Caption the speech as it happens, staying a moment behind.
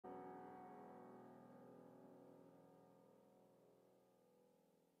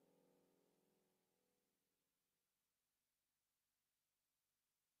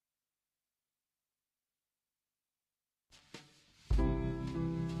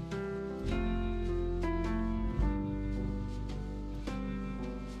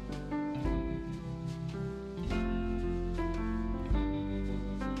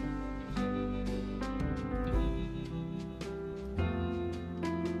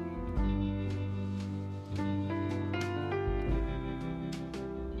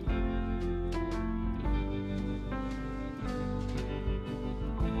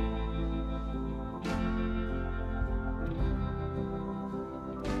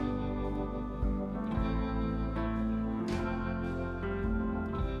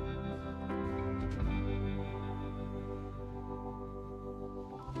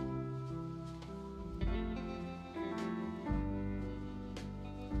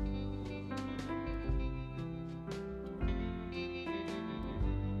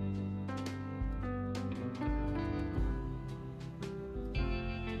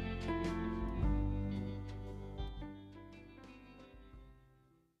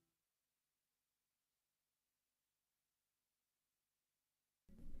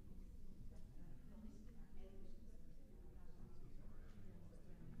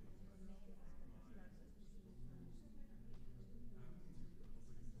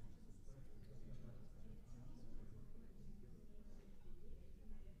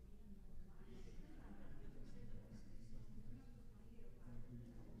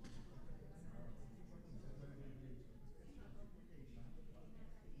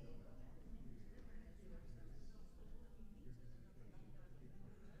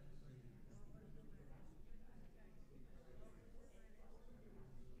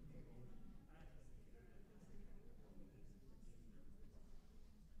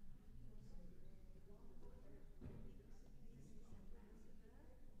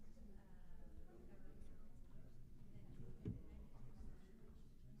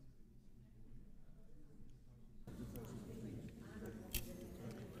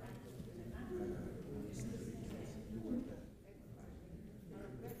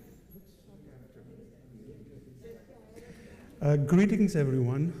Greetings,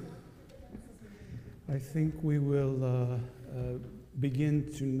 everyone. I think we will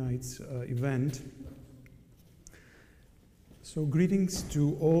begin tonight's event. So greetings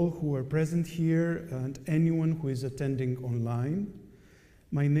to all who are present here and anyone who is attending online.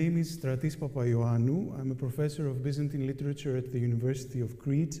 My name is Stratis Papaioannou. I'm a professor of Byzantine literature at the University of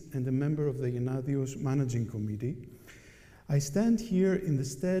Crete and a member of the Gennadios Managing Committee. I stand here in the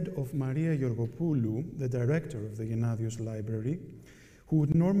stead of Maria Georgopoulou, the director of the Gennadios Library, who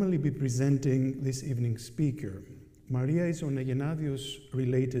would normally be presenting this evening's speaker. Maria is on a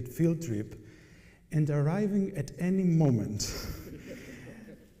Gennadios-related field trip and arriving at any moment.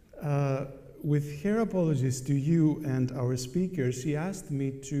 With her apologies to you and our speakers, she asked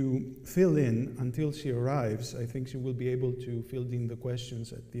me to fill in until she arrives. I think she will be able to fill in the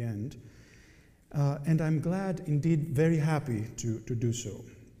questions at the end. And I'm glad, indeed, very happy to do so.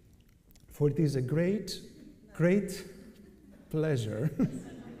 For it is a great pleasure.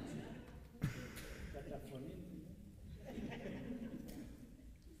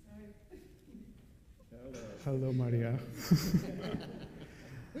 Hello, Maria.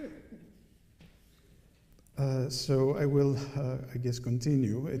 So I will, I guess,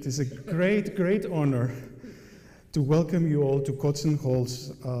 continue. It is a great honor to welcome you all to Kotzen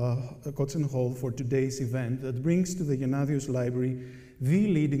Hall for today's event that brings to the Gennadios Library the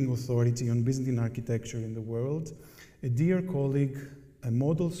leading authority on Byzantine architecture in the world, a dear colleague, a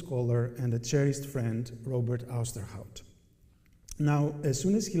model scholar, and a cherished friend, Robert Austerhout. Now, as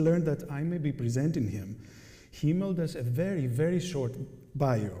soon as he learned that I may be presenting him, he emailed us a very short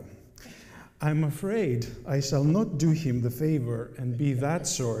bio. I'm afraid I shall not do him the favor and be that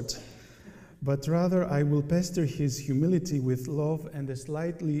short, but rather I will pester his humility with love and a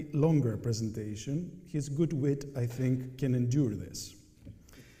slightly longer presentation. His good wit, I think, can endure this.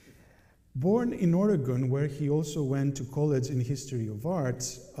 Born in Oregon, where he also went to college in history of art,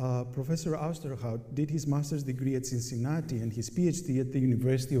 Professor Austerhout did his master's degree at Cincinnati and his PhD at the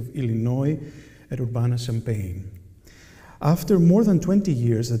University of Illinois at Urbana-Champaign. After more than 20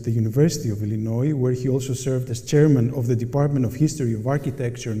 years at the University of Illinois, where he also served as chairman of the Department of History of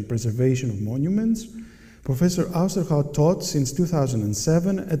Architecture and Preservation of Monuments, Professor Austerhout taught since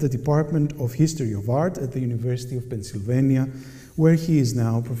 2007 at the Department of History of Art at the University of Pennsylvania, where he is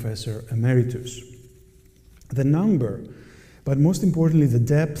now Professor Emeritus. The number, but most importantly the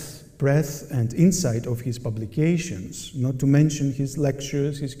depth, breadth, and insight of his publications, not to mention his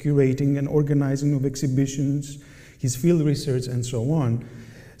lectures, his curating and organizing of exhibitions, his field research, and so on.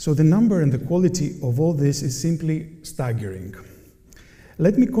 So the number and the quality of all this is simply staggering.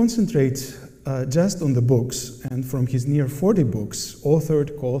 Let me concentrate just on the books, and from his near 40 books,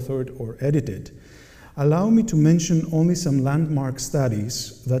 authored, co-authored, or edited, allow me to mention only some landmark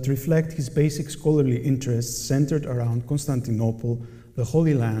studies that reflect his basic scholarly interests centered around Constantinople, the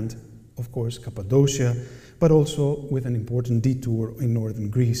Holy Land, of course, Cappadocia, but also with an important detour in northern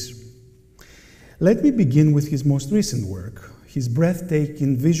Greece. Let me begin with his most recent work, his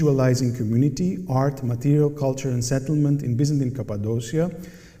breathtaking Visualizing Community, Art, Material, Culture, and Settlement in Byzantine Cappadocia,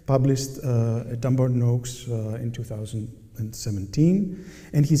 published at Dunbar Noakes in 2017,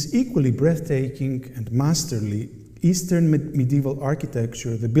 and his equally breathtaking and masterly Eastern Medieval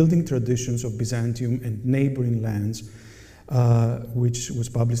Architecture, the Building Traditions of Byzantium and Neighboring Lands, which was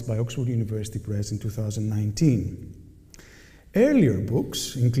published by Oxford University Press in 2019. Earlier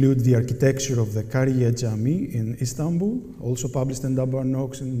books include The Architecture of the Kariye Jami in Istanbul, also published in Dunbar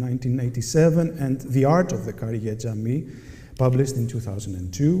Noakes in 1987, and The Art of the Kariye Jami, published in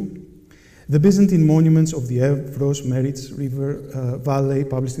 2002. The Byzantine Monuments of the Evros Meritz River Valley,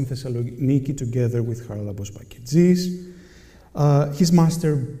 published in Thessaloniki together with Charalambos Pakizis. His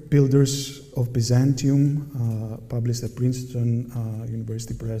Master Builders of Byzantium, published at Princeton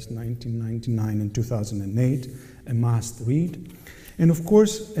University Press 1999 and 2008, a must read. And of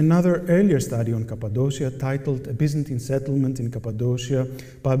course, another earlier study on Cappadocia titled A Byzantine Settlement in Cappadocia,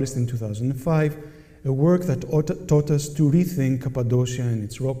 published in 2005, a work that taught us to rethink Cappadocia and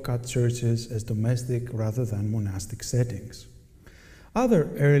its rock-cut churches as domestic rather than monastic settings. Other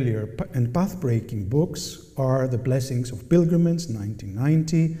earlier and path-breaking books are The Blessings of Pilgrimage,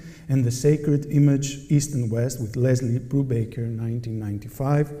 1990, and The Sacred Image, East and West, with Leslie Brubaker,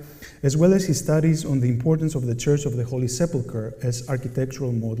 1995, as well as his studies on the importance of the Church of the Holy Sepulchre as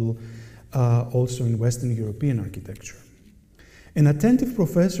architectural model also in Western European architecture. An attentive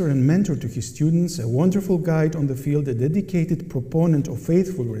professor and mentor to his students, a wonderful guide on the field, a dedicated proponent of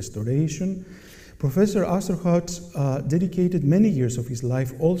faithful restoration, Professor Austerhout dedicated many years of his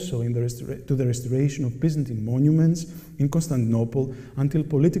life also to the restoration of Byzantine monuments in Constantinople until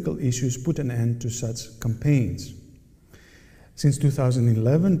political issues put an end to such campaigns. Since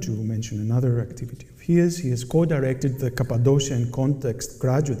 2011, to mention another activity of his, he has co-directed the Cappadocia in Context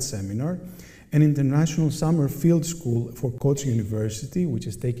Graduate Seminar, an international summer field school for Koç University, which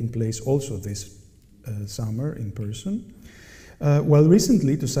is taking place also this summer in person. While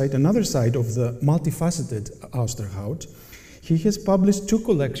recently, to cite another side of the multifaceted Austerhout, he has published 2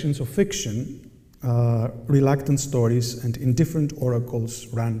 collections of fiction, Reluctant Stories and Indifferent Oracles,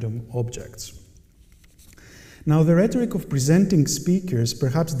 Random Objects. Now, the rhetoric of presenting speakers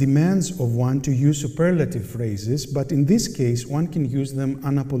perhaps demands of one to use superlative phrases, but in this case, one can use them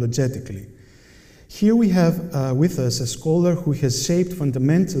unapologetically. Here we have with us a scholar who has shaped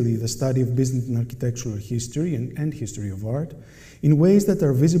fundamentally the study of Byzantine architectural history and history of art in ways that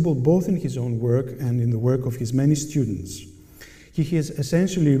are visible both in his own work and in the work of his many students. He has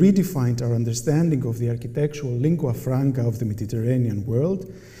essentially redefined our understanding of the architectural lingua franca of the Mediterranean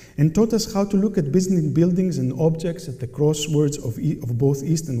world and taught us how to look at Byzantine buildings and objects at the crossroads of both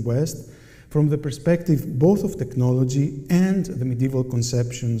East and West from the perspective both of technology and the medieval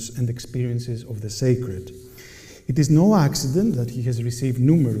conceptions and experiences of the sacred. It is no accident that he has received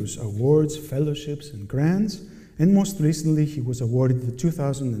numerous awards, fellowships, and grants, and most recently he was awarded the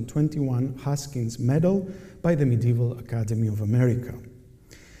 2021 Haskins Medal by the Medieval Academy of America.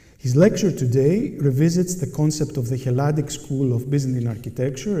 His lecture today revisits the concept of the Helladic school of Byzantine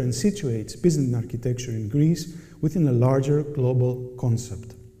architecture and situates Byzantine architecture in Greece within a larger global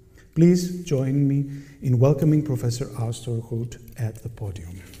concept. Please join me in welcoming Professor Austerhout at the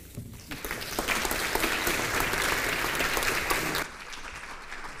podium.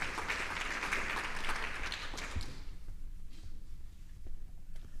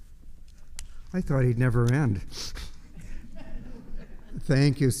 I thought he'd never end.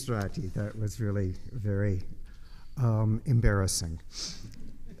 Thank you, Strati. That was really very embarrassing.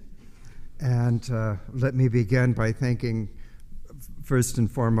 And let me begin by thanking, first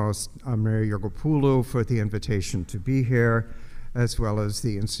and foremost, Mary Georgopoulou for the invitation to be here, as well as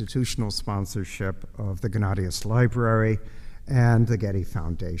the institutional sponsorship of the Gennadius Library and the Getty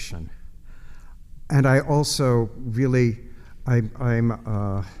Foundation. And I also really,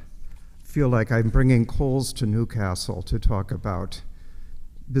 feel like I'm bringing coals to Newcastle to talk about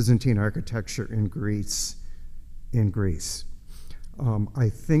Byzantine architecture in Greece. I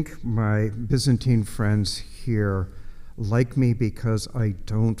think my Byzantine friends here like me because I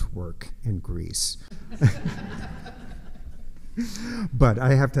don't work in Greece. But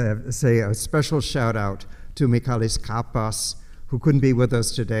I have to say a special shout out to Michalis Kappas, who couldn't be with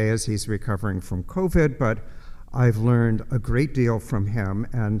us today as he's recovering from COVID, but I've learned a great deal from him,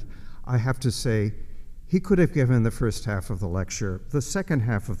 and I have to say, he could have given the first half of the lecture. The second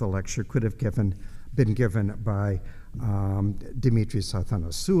half of the lecture could have been given by Dimitris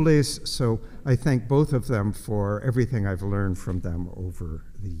Athanasoulis, so I thank both of them for everything I've learned from them over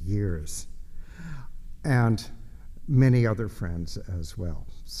the years, and many other friends as well.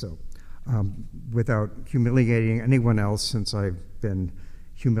 So without humiliating anyone else, since I've been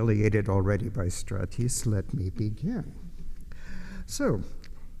humiliated already by Stratis, let me begin. So,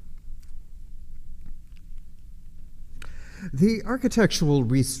 the architectural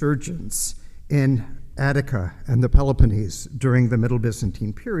resurgence in Attica and the Peloponnese during the Middle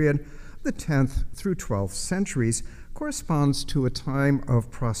Byzantine period, the 10th through 12th centuries, corresponds to a time of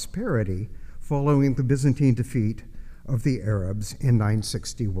prosperity following the Byzantine defeat of the Arabs in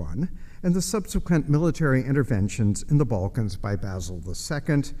 961 and the subsequent military interventions in the Balkans by Basil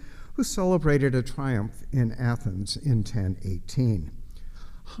II, who celebrated a triumph in Athens in 1018.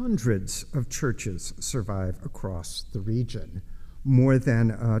 Hundreds of churches survive across the region, more than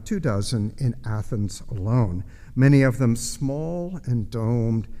 24 in Athens alone, many of them small and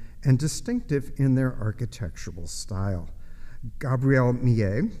domed and distinctive in their architectural style. Gabriel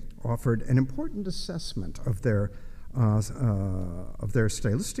Millet offered an important assessment of their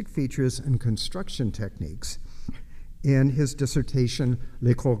stylistic features and construction techniques in his dissertation,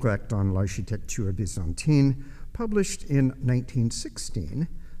 L'école grecque dans l'architecture byzantine, published in 1916,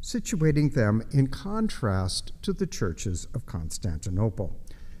 situating them in contrast to the churches of Constantinople.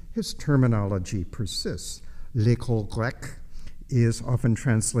 His terminology persists. L'école grecque is often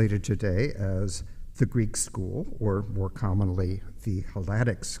translated today as the Greek school, or more commonly, the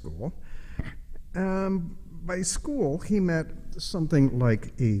Helladic school. By school, he meant something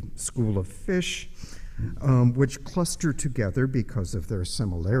like a school of fish, which cluster together because of their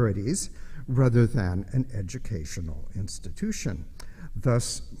similarities, rather than an educational institution.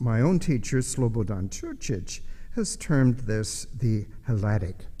 Thus, my own teacher, Slobodan Čurčić, has termed this the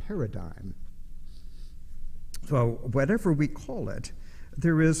Helladic paradigm. So, whatever we call it,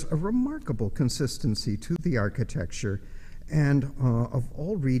 there is a remarkable consistency to the architecture And of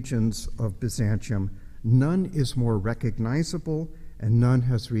all regions of Byzantium, none is more recognizable and none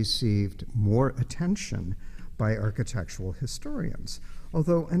has received more attention by architectural historians,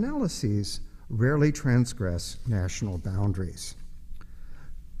 although analyses rarely transgress national boundaries.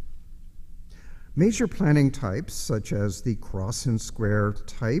 Major planning types, such as the cross and square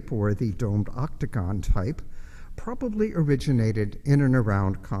type or the domed octagon type, probably originated in and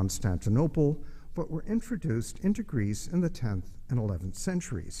around Constantinople, but were introduced into Greece in the 10th and 11th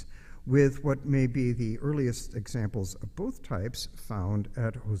centuries, with what may be the earliest examples of both types found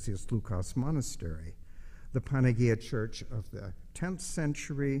at Hosius Lukas Monastery, the Panagia Church of the 10th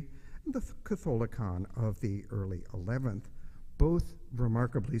century, and the Catholicon of the early 11th, both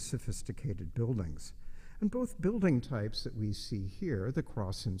remarkably sophisticated buildings. And both building types that we see here, the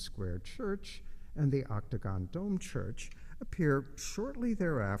cross and square church and the octagon dome church, appear shortly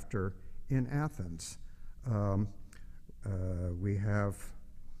thereafter in Athens. We have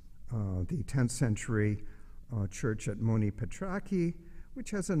the 10th century church at Moni Petraki,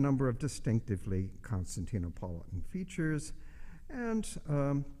 which has a number of distinctively Constantinopolitan features, and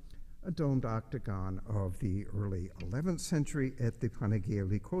a domed octagon of the early 11th century at the Panagia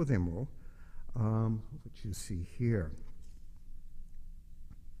Lykodemo, which you see here.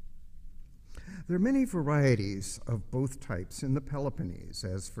 There are many varieties of both types in the Peloponnese,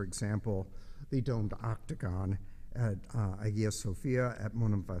 as, for example, the domed octagon at Hagia Sophia at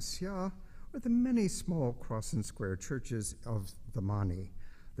Monemvasia, or the many small cross and square churches of the Mani,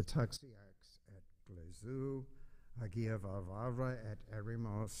 the Taxiax at Glazou, Hagia Varvara at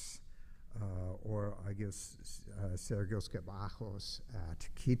Eremos, or Hagios Sergios Gebachos at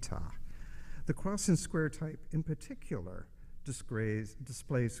Kita. The cross and square type in particular displays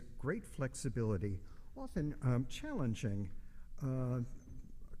great flexibility, often challenging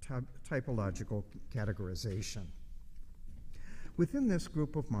typological categorization. Within this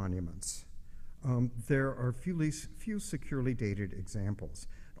group of monuments, there are few securely dated examples.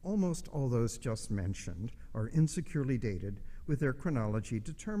 Almost all those just mentioned are insecurely dated, with their chronology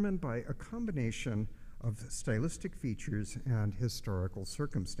determined by a combination of stylistic features and historical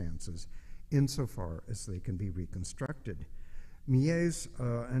circumstances, insofar as they can be reconstructed. Millet's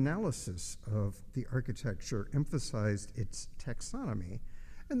analysis of the architecture emphasized its taxonomy,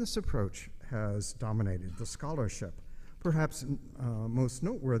 and this approach has dominated the scholarship. Perhaps most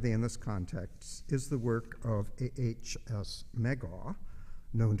noteworthy in this context is the work of A.H.S. Megaw,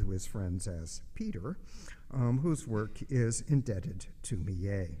 known to his friends as Peter, whose work is indebted to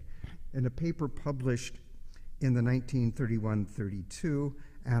Millet. In a paper published in the 1931-32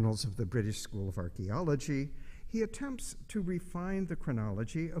 Annals of the British School of Archaeology, he attempts to refine the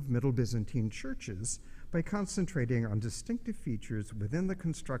chronology of Middle Byzantine churches by concentrating on distinctive features within the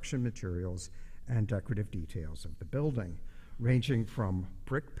construction materials and decorative details of the building, ranging from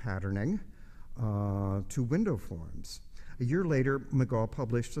brick patterning to window forms. A year later, Megaw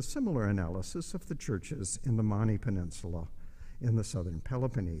published a similar analysis of the churches in the Mani Peninsula in the southern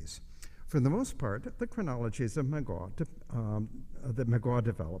Peloponnese. For the most part, the chronologies of Megaw that Megaw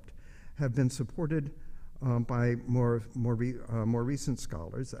developed have been supported by more recent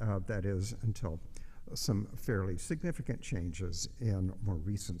scholars, that is, until some fairly significant changes in more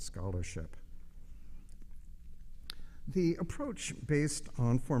recent scholarship. The approach based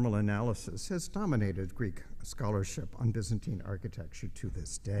on formal analysis has dominated Greek scholarship on Byzantine architecture to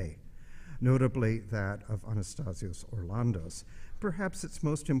this day, notably that of Anastasios Orlandos. Perhaps its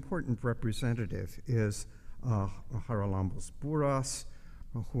most important representative is Haralambos Bouras,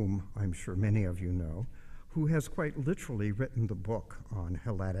 whom I'm sure many of you know, who has quite literally written the book on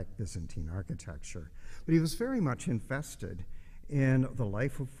Helladic Byzantine architecture. But he was very much invested in the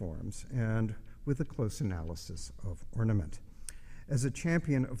life of forms and with a close analysis of ornament. As a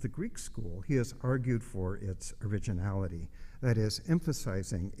champion of the Greek school, he has argued for its originality, that is,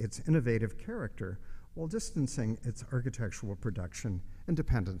 emphasizing its innovative character while distancing its architectural production and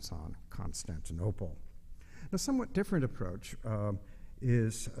dependence on Constantinople. A somewhat different approach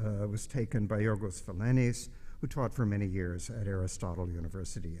was taken by Yorgos Philenis, who taught for many years at Aristotle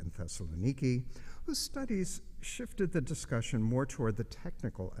University in Thessaloniki, whose studies shifted the discussion more toward the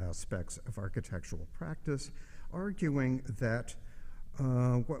technical aspects of architectural practice, arguing that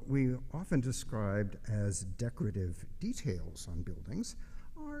what we often described as decorative details on buildings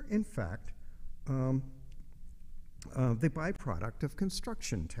are, in fact, the byproduct of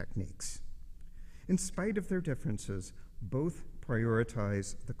construction techniques. In spite of their differences, both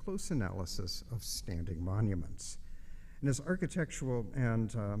prioritize the close analysis of standing monuments. And as architectural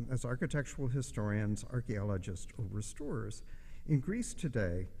historians, archaeologists, or restorers, in Greece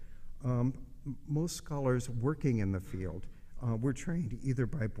today, most scholars working in the field were trained either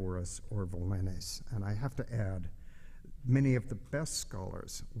by Boris or Volenis. And I have to add, many of the best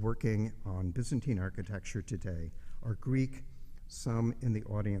scholars working on Byzantine architecture today are Greek, some in the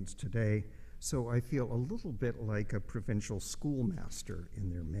audience today, so I feel a little bit like a provincial schoolmaster in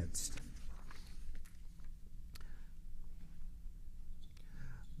their midst.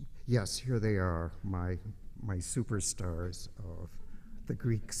 Yes, here they are, my superstars of the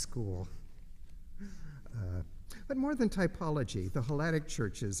Greek school. But more than typology, the Helladic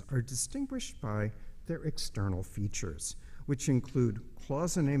churches are distinguished by their external features, which include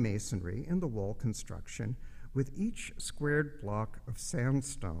cloisonné masonry in the wall construction, with each squared block of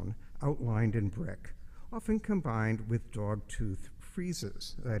sandstone outlined in brick, often combined with dog-tooth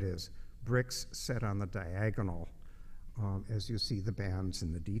friezes, that is, bricks set on the diagonal, as you see the bands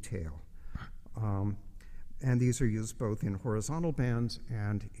in the detail. And these are used both in horizontal bands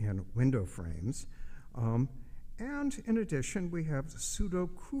and in window frames. And in addition, we have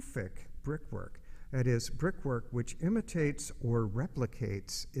pseudo-Kufic brickwork, that is, brickwork which imitates or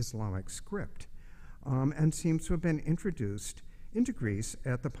replicates Islamic script, and seems to have been introduced into Greece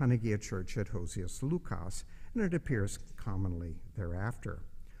at the Panagia Church at Hosius Lukas, and it appears commonly thereafter.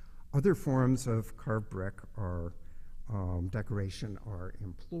 Other forms of carved brick or decoration are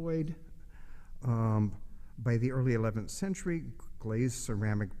employed. By the early 11th century, glazed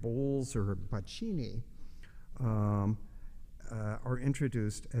ceramic bowls or bacchini are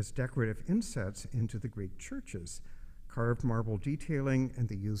introduced as decorative insets into the Greek churches. Carved marble detailing and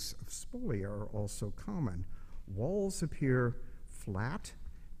the use of spolia are also common. Walls appear flat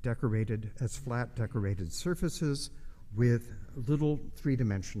decorated surfaces with little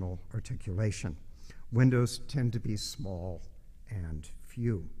three-dimensional articulation. Windows tend to be small and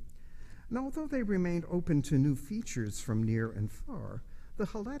few. And although they remained open to new features from near and far, the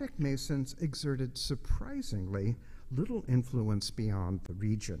Helladic masons exerted surprisingly little influence beyond the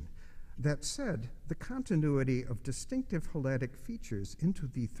region. That said, the continuity of distinctive Helladic features into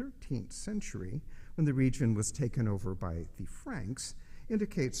the 13th century, when the region was taken over by the Franks,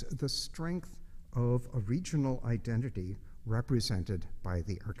 indicates the strength of a regional identity represented by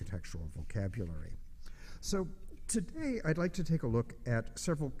the architectural vocabulary. So today, I'd like to take a look at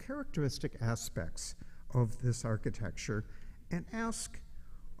several characteristic aspects of this architecture and ask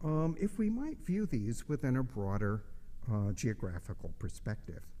if we might view these within a broader geographical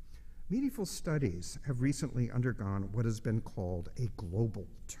perspective. Medieval studies have recently undergone what has been called a global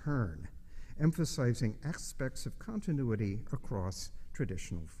turn, emphasizing aspects of continuity across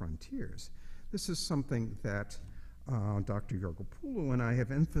traditional frontiers. This is something that Dr. Georgopoulou and I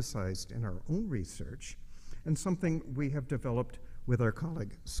have emphasized in our own research, and something we have developed with our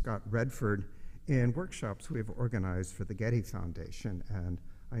colleague Scott Redford in workshops we have organized for the Getty Foundation, and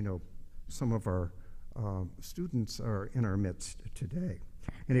I know some of our students are in our midst today.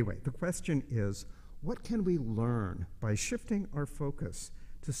 Anyway, the question is, what can we learn by shifting our focus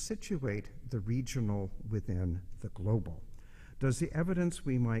to situate the regional within the global? Does the evidence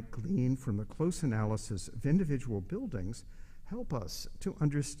we might glean from the close analysis of individual buildings help us to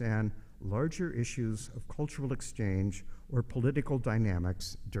understand larger issues of cultural exchange or political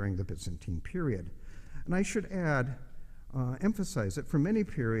dynamics during the Byzantine period? And I should add, emphasize that for many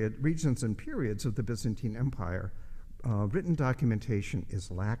regions and periods of the Byzantine Empire, written documentation is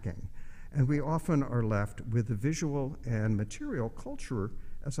lacking, and we often are left with the visual and material culture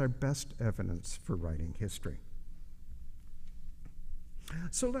as our best evidence for writing history.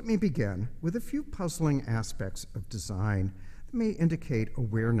 So let me begin with a few puzzling aspects of design that may indicate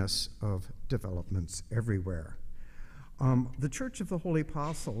awareness of developments everywhere. The Church of the Holy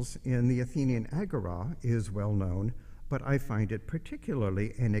Apostles in the Athenian Agora is well known, but I find it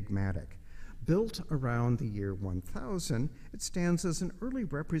particularly enigmatic. Built around the year 1000, it stands as an early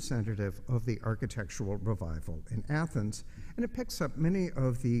representative of the architectural revival in Athens, and it picks up many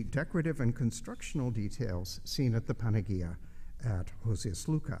of the decorative and constructional details seen at the Panagia at Hosius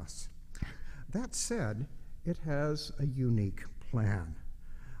Lukas. That said, it has a unique plan,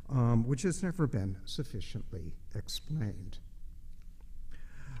 which has never been sufficiently explained.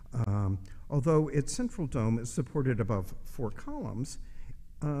 Although its central dome is supported above 4 columns,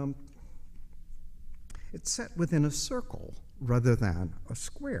 it's set within a circle rather than a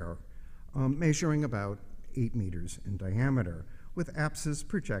square, measuring about 8 meters in diameter, with apses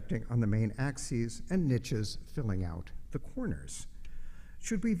projecting on the main axes and niches filling out the corners.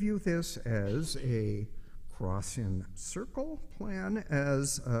 Should we view this as a cross-in-circle plan,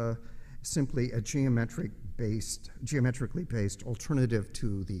 as simply a geometrically based alternative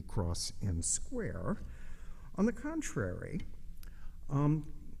to the cross-in-square? On the contrary,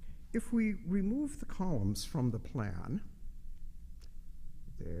 if we remove the columns from the plan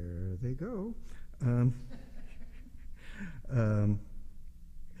There they go.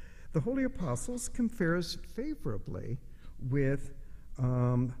 The Holy Apostles compares favorably with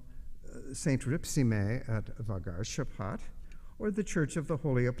Saint Ripsime at Vagar-Shapat, or the Church of the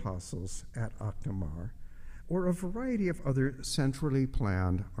Holy Apostles at Akhtamar, or a variety of other centrally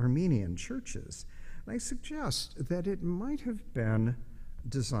planned Armenian churches. And I suggest that it might have been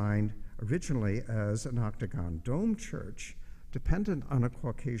designed originally as an octagon dome church, dependent on a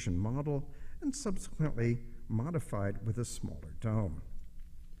Caucasian model, and subsequently modified with a smaller dome.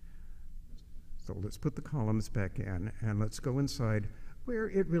 So let's put the columns back in, and let's go inside where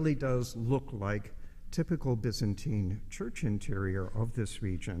it really does look like typical Byzantine church interior of this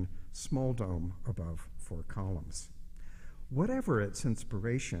region, small dome above 4 columns. Whatever its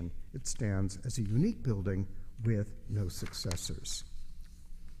inspiration, it stands as a unique building with no successors.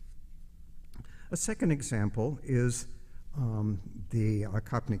 A second example is the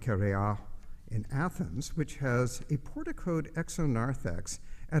Kapnikeria in Athens, which has a porticoed exonarthex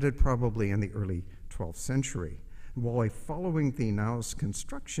added probably in the early 12th century. While following the Naos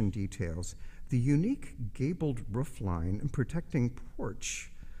construction details, the unique gabled roofline and projecting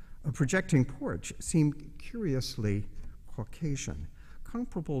porch seemed curiously Caucasian,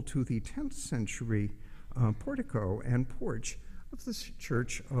 comparable to the 10th century portico and porch of the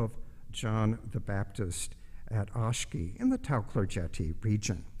Church of John the Baptist at Ashki in the Tau-Klarjeti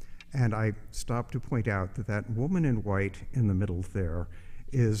region. And I stopped to point out that that woman in white in the middle there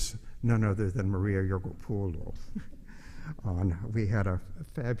is none other than Maria Yorgopoulou. We had a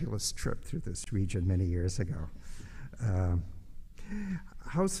fabulous trip through this region many years ago.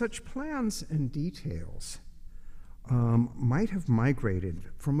 How such plans and details might have migrated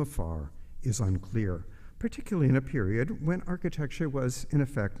from afar is unclear, particularly in a period when architecture was, in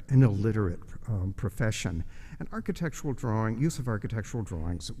effect, an illiterate profession, and use of architectural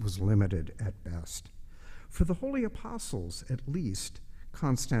drawings was limited at best. For the Holy Apostles, at least,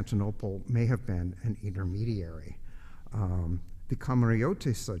 Constantinople may have been an intermediary. The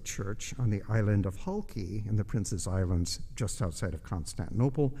Kamariotissa church on the island of Halki in the Prince's Islands just outside of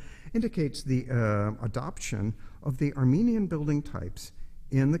Constantinople indicates the adoption of the Armenian building types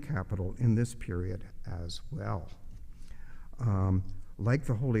in the capital in this period as well. Like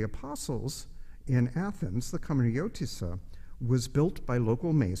the Holy Apostles in Athens, the Kamariotissa was built by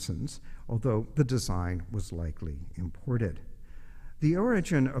local masons, although the design was likely imported. The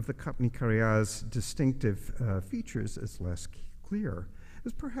origin of the Kapnikaria's distinctive features is less clear,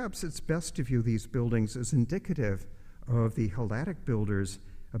 as perhaps it's best to view these buildings as indicative of the Helladic builders'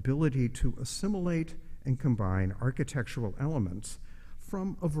 ability to assimilate and combine architectural elements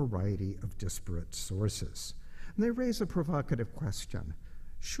from a variety of disparate sources. And they raise a provocative question.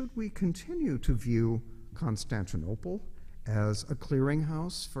 Should we continue to view Constantinople as a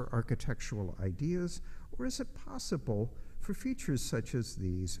clearinghouse for architectural ideas, or is it possible for features such as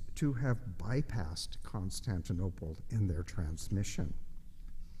these to have bypassed Constantinople in their transmission?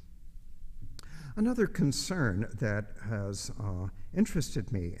 Another concern that has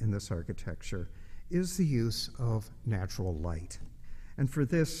interested me in this architecture is the use of natural light. And for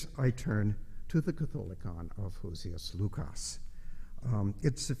this, I turn to the Catholicon of Hosius Lukas.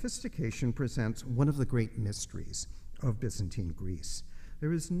 Its sophistication presents one of the great mysteries of Byzantine Greece.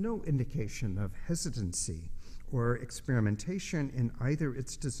 There is no indication of hesitancy or experimentation in either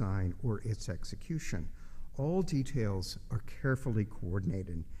its design or its execution. All details are carefully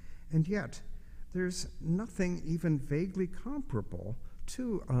coordinated, and yet there's nothing even vaguely comparable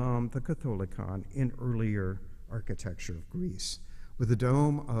to the Catholicon in earlier architecture of Greece. With a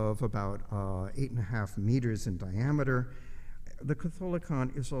dome of about 8.5 meters in diameter, the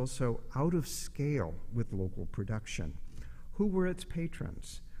Catholicon is also out of scale with local production. Who were its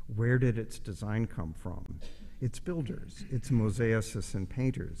patrons? Where did its design come from? Its builders, its mosaicists and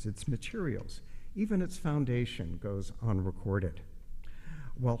painters, its materials, even its foundation goes unrecorded.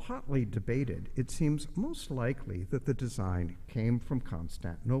 While hotly debated, it seems most likely that the design came from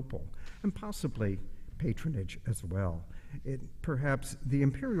Constantinople, and possibly patronage as well. Perhaps the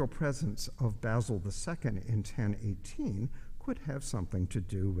imperial presence of Basil II in 1018 could have something to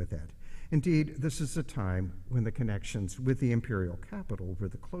do with it. Indeed, this is a time when the connections with the imperial capital were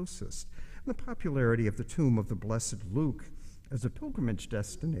the closest, and the popularity of the tomb of the Blessed Luke as a pilgrimage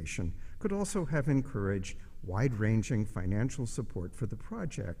destination could also have encouraged wide-ranging financial support for the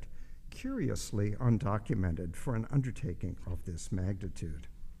project, curiously undocumented for an undertaking of this magnitude.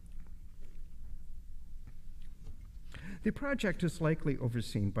 The project is likely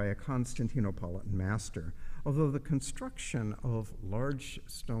overseen by a Constantinopolitan master, although the construction of large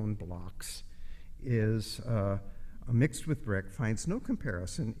stone blocks is mixed with brick finds no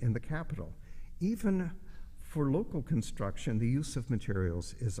comparison in the capital. Even for local construction, the use of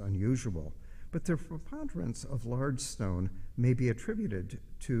materials is unusual, but the preponderance of large stone may be attributed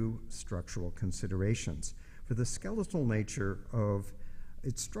to structural considerations, for the skeletal nature of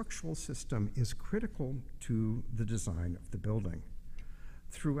its structural system is critical to the design of the building.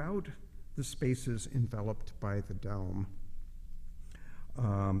 Throughout the spaces enveloped by the dome,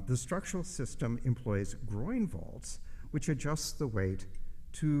 the structural system employs groin vaults, which adjust the weight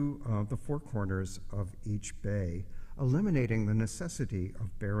to the four corners of each bay, eliminating the necessity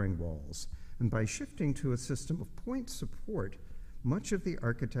of bearing walls. And by shifting to a system of point support, much as the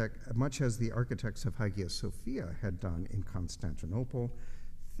architects of Hagia Sophia had done in Constantinople,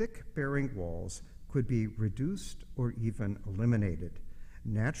 thick bearing walls could be reduced or even eliminated.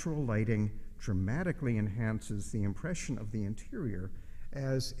 Natural lighting dramatically enhances the impression of the interior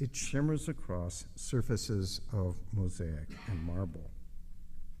as it shimmers across surfaces of mosaic and marble.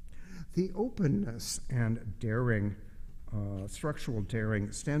 The openness and daring, structural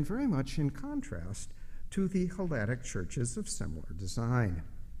daring, stand very much in contrast to the Helladic churches of similar design.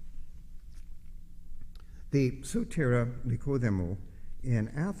 The Sotira Lykodemou in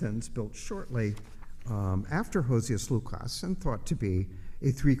Athens, built shortly after Hosius Lukas and thought to be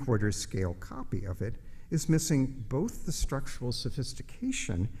a 3/4 scale copy of it, is missing both the structural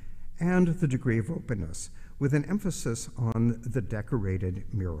sophistication and the degree of openness, with an emphasis on the decorated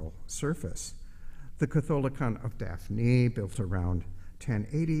mural surface. The Catholicon of Daphne, built around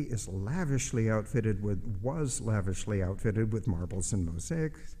 1080, was lavishly outfitted with marbles and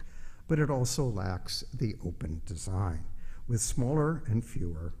mosaics, but it also lacks the open design, with smaller and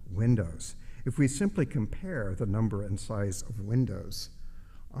fewer windows. If we simply compare the number and size of windows,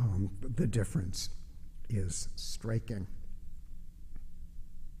 the difference is striking.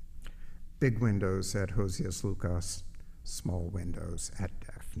 Big windows at Hosius Lukas, small windows at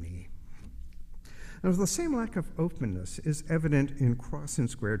Daphne. Now, the same lack of openness is evident in cross and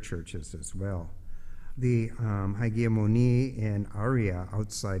square churches as well. The Hagia Moni in Aria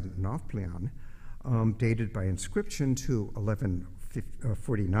outside Nafplion, dated by inscription to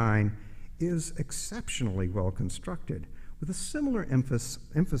 1149, is exceptionally well constructed, with a similar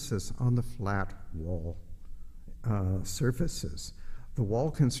emphasis on the flat wall surfaces. The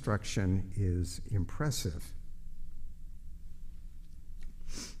wall construction is impressive.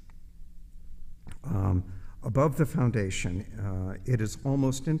 Above the foundation, it is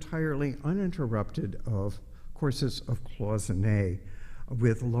almost entirely uninterrupted of courses of cloisonne,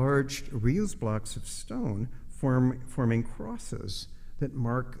 with large reused blocks of stone forming crosses that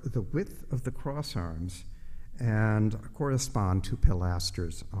mark the width of the cross arms and correspond to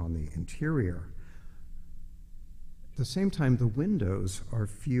pilasters on the interior. At the same time, the windows are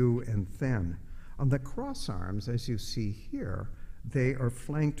few and thin. On the cross arms, as you see here, they are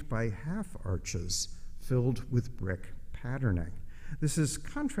flanked by half arches filled with brick patterning. This is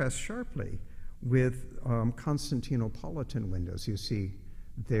contrasts sharply with Constantinopolitan windows. You see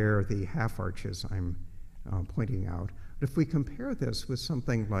there the half arches I'm pointing out. But if we compare this with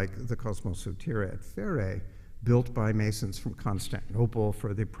something like the Cosmosotira at Fere, built by masons from Constantinople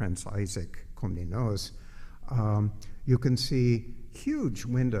for the Prince Isaac Komnenos, you can see huge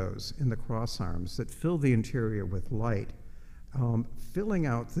windows in the cross arms that fill the interior with light, filling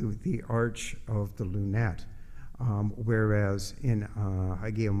out the arch of the lunette, whereas in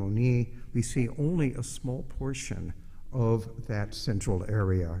Hagia Moni, we see only a small portion of that central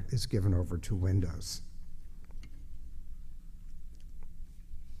area is given over to windows.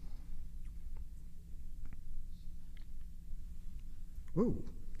 Oh,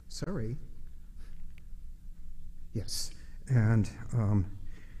 sorry. Yes, and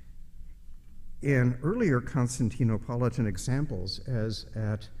in earlier Constantinopolitan examples, as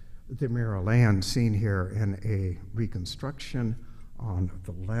at the Miralan, seen here in a reconstruction on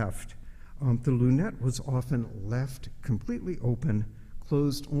the left, the lunette was often left completely open,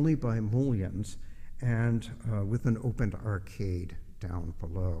 closed only by mullions, and with an opened arcade down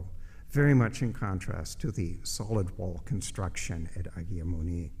below, very much in contrast to the solid wall construction at Hagia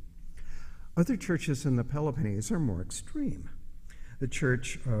Moni. Other churches in the Peloponnese are more extreme. The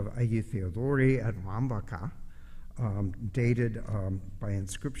church of Agia Theodori at Vambaka, dated by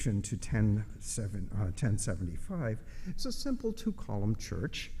inscription to 1075, is a simple two-column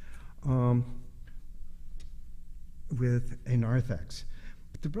church with a narthex.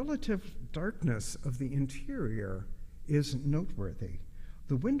 But the relative darkness of the interior is noteworthy.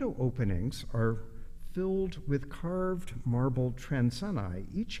 The window openings are filled with carved marble transenae,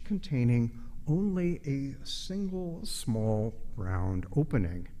 each containing only a single small round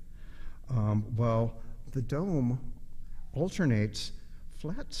opening, while The dome alternates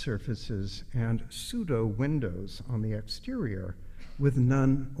flat surfaces and pseudo windows on the exterior, with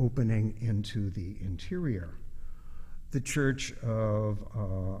none opening into the interior. The church of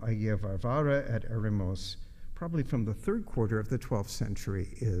Agia Varvara at Eremos, probably from the third quarter of the 12th century,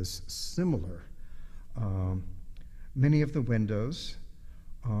 is similar. Many of the windows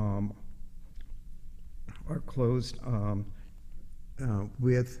are closed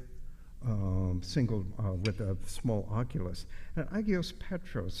with with a small oculus. At Agios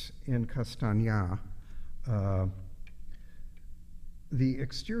Petros in Castagna, the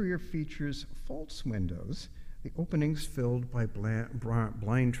exterior features false windows, the openings filled by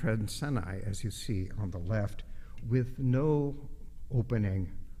blind transenae, as you see on the left, with no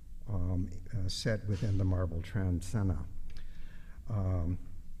opening set within the marble transenae.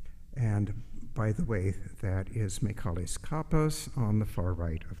 And by the way, that is Mekales Kappas on the far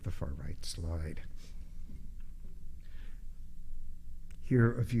right of the far right slide.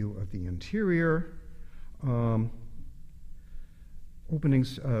 Here, a view of the interior.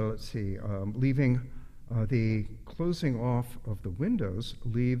 Openings, leaving the closing off of the windows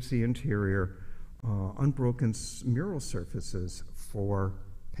leaves the interior unbroken mural surfaces for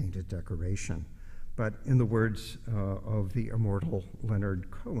painted decoration. But in the words of the immortal Leonard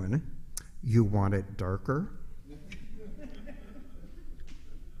Cohen, you want it darker?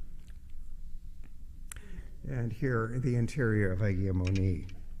 And here, the interior of Agia Moni.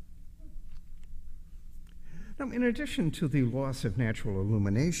 Now, in addition to the loss of natural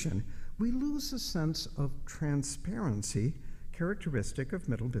illumination, we lose a sense of transparency characteristic of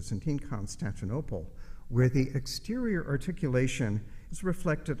Middle Byzantine Constantinople, where the exterior articulation is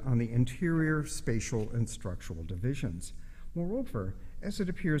reflected on the interior spatial and structural divisions. Moreover, as it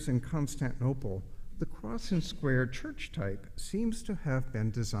appears in Constantinople, the cross and square church type seems to have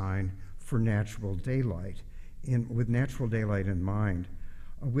been designed for natural daylight, with natural daylight in mind,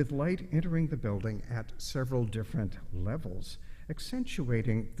 with light entering the building at several different levels,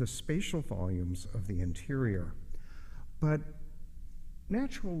 accentuating the spatial volumes of the interior. But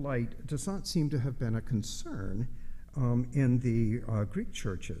natural light does not seem to have been a concern in the Greek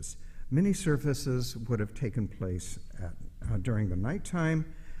churches. Many services would have taken place during the nighttime,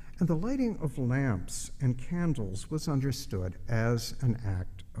 and the lighting of lamps and candles was understood as an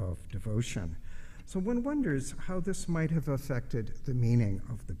act of devotion. So one wonders how this might have affected the meaning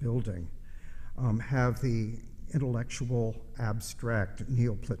of the building. Have the intellectual, abstract,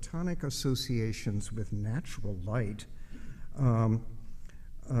 Neoplatonic associations with natural light,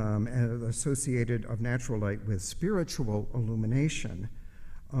 associated of natural light with spiritual illumination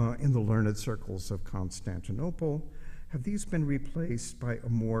in the learned circles of Constantinople, have these been replaced by a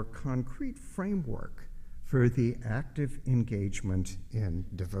more concrete framework for the active engagement in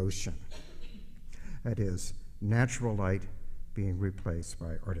devotion? That is, natural light being replaced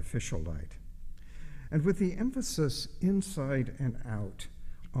by artificial light. And with the emphasis inside and out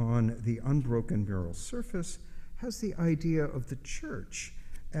on the unbroken mural surface, has the idea of the church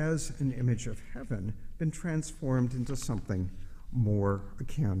as an image of heaven been transformed into something more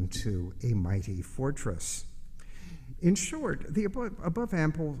akin to a mighty fortress? In short, the above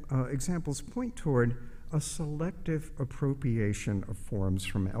ample examples point toward a selective appropriation of forms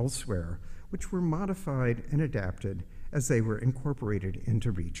from elsewhere, which were modified and adapted as they were incorporated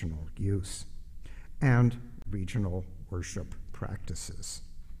into regional use and regional worship practices.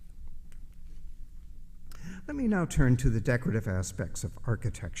 Let me now turn to the decorative aspects of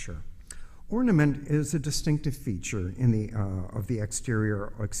architecture. Ornament is a distinctive feature of the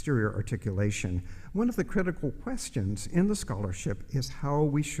exterior articulation. One of the critical questions in the scholarship is how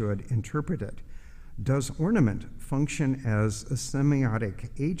we should interpret it. Does ornament function as a semiotic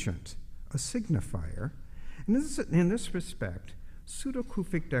agent, a signifier? And in this respect,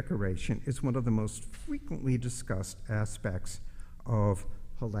 pseudo-Kufic decoration is one of the most frequently discussed aspects of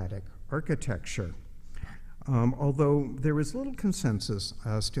Helladic architecture, although there is little consensus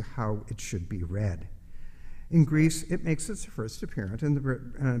as to how it should be read. In Greece, it makes its first appearance in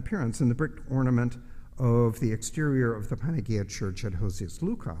the brick ornament of the exterior of the Panagia Church at Hosius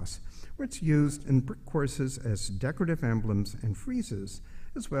Lukos, where it's used in brick courses as decorative emblems and friezes,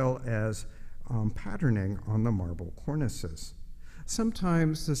 as well as patterning on the marble cornices.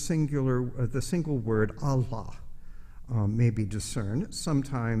 Sometimes the single word Allah may be discerned.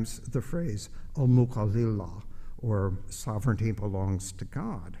 Sometimes the phrase al-Muqallillah, or sovereignty belongs to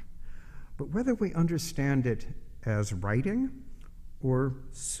God. But whether we understand it as writing or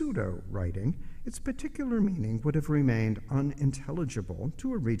pseudo-writing, its particular meaning would have remained unintelligible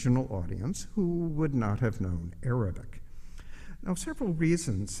to a regional audience who would not have known Arabic. Now, several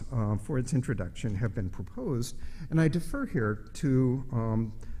reasons for its introduction have been proposed, and I defer here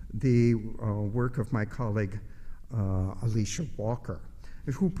to the work of my colleague Alicia Walker,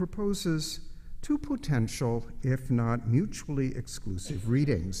 who proposes two potential, if not mutually exclusive,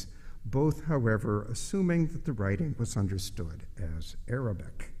 readings, both, however, assuming that the writing was understood as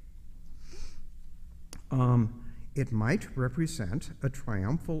Arabic. It might represent a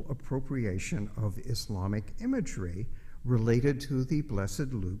triumphal appropriation of Islamic imagery related to the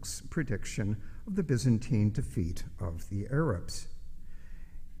Blessed Luke's prediction of the Byzantine defeat of the Arabs.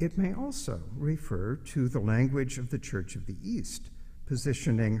 It may also refer to the language of the Church of the East,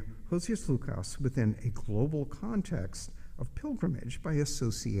 positioning Hosius Lukas within a global context of pilgrimage by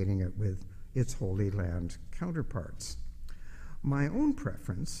associating it with its Holy Land counterparts. My own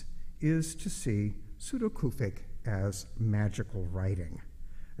preference is to see pseudo-Kufic as magical writing.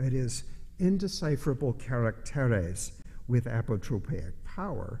 That is, indecipherable characteres with apotropaic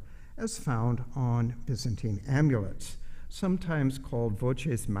power, as found on Byzantine amulets, sometimes called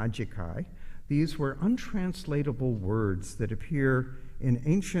voces magicae. These were untranslatable words that appear in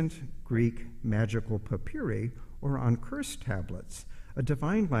ancient Greek magical papyri or on curse tablets, a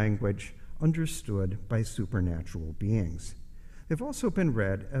divine language understood by supernatural beings. They've also been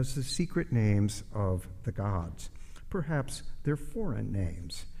read as the secret names of the gods, perhaps their foreign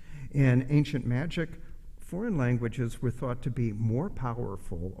names. In ancient magic, foreign languages were thought to be more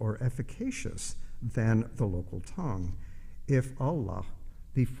powerful or efficacious than the local tongue. If Allah,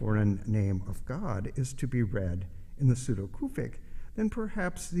 the foreign name of God, is to be read in the pseudo-Kufic, then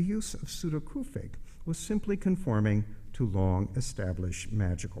perhaps the use of pseudo-Kufic was simply conforming to long-established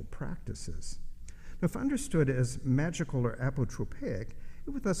magical practices. If understood as magical or apotropaic, it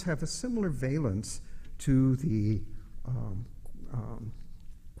would thus have a similar valence to the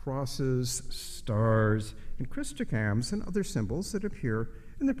crosses, stars, and Christograms and other symbols that appear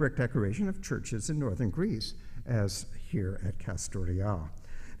in the brick decoration of churches in northern Greece, as here at Kastoria.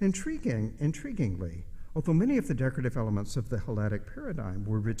 Intriguingly, although many of the decorative elements of the Helladic paradigm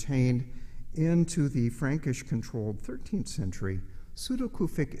were retained into the Frankish-controlled 13th century,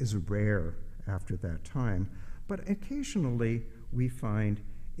 pseudo-Kufic is rare after that time, but occasionally we find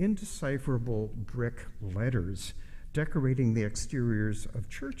indecipherable brick letters decorating the exteriors of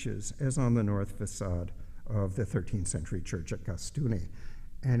churches, as on the north facade of the 13th century church at Gastuni.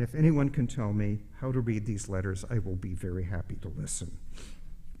 And if anyone can tell me how to read these letters, I will be very happy to listen.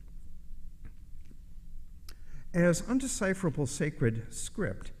 As undecipherable sacred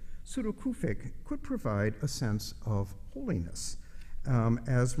script, pseudo-Kufic could provide a sense of holiness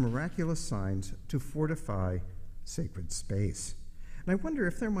as miraculous signs to fortify sacred space. And I wonder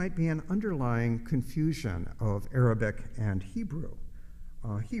if there might be an underlying confusion of Arabic and Hebrew,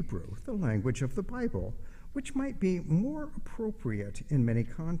 the language of the Bible, which might be more appropriate in many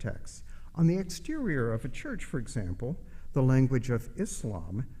contexts. On the exterior of a church, for example, the language of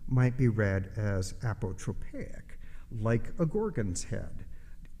Islam might be read as apotropaic, like a Gorgon's head,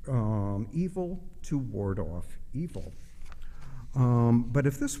 evil to ward off evil. But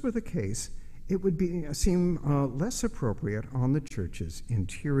if this were the case, it would seem less appropriate on the church's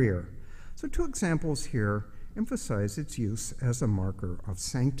interior. So 2 examples here emphasize its use as a marker of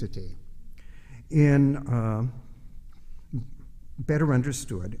sanctity, better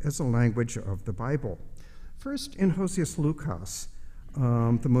understood as a language of the Bible. First, in Hosius Lukas,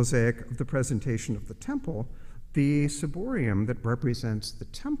 the mosaic of the presentation of the temple, the ciborium that represents the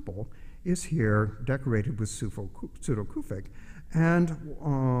temple is here decorated with pseudo-Kufic, and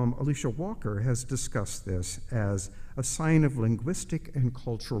Alicia Walker has discussed this as a sign of linguistic and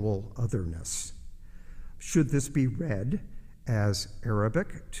cultural otherness. Should this be read as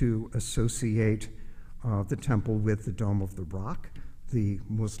Arabic to associate the temple with the Dome of the Rock, the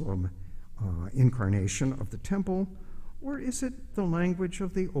Muslim incarnation of the temple, or is it the language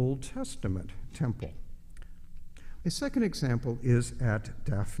of the Old Testament temple? A second example is at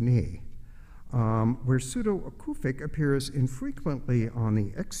Daphne, where pseudo-Kufic appears infrequently on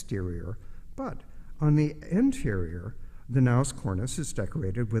the exterior, but on the interior, the naos cornice is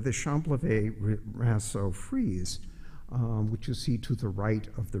decorated with a Champlevé Rasso frieze, which you see to the right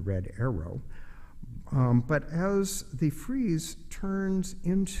of the red arrow. But as the frieze turns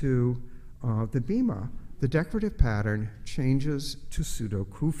into the bema, the decorative pattern changes to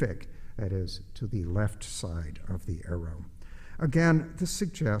pseudo-Kufic, that is, to the left side of the arrow. Again, this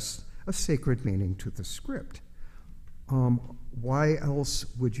suggests a sacred meaning to the script. Why else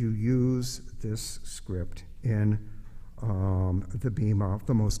would you use this script in the bema,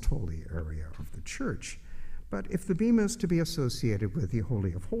 the most holy area of the church? But if the bema is to be associated with the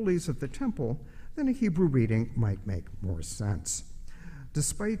Holy of Holies of the temple, then a Hebrew reading might make more sense.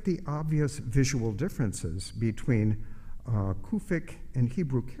 Despite the obvious visual differences between Kufic and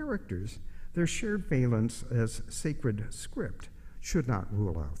Hebrew characters, their shared valence as sacred script should not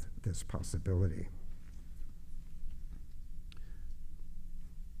rule out this possibility.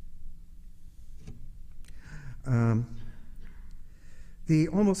 The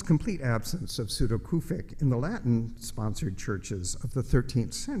almost complete absence of Pseudo-Kufic in the Latin-sponsored churches of the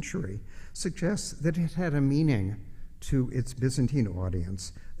 13th century suggests that it had a meaning to its Byzantine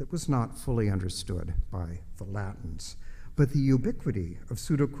audience that was not fully understood by the Latins. But the ubiquity of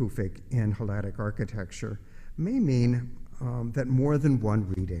Pseudo-Kufic in Helladic architecture may mean that more than one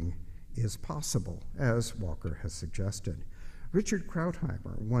reading is possible, as Walker has suggested. Richard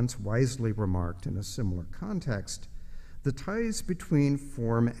Krautheimer once wisely remarked in a similar context, "The ties between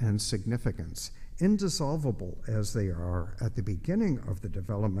form and significance, indissoluble as they are at the beginning of the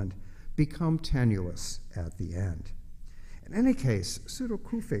development, become tenuous at the end." In any case,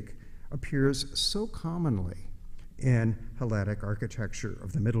 Pseudo-Kufic appears so commonly in Helladic architecture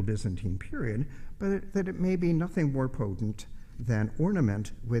of the Middle Byzantine period, but that it may be nothing more potent than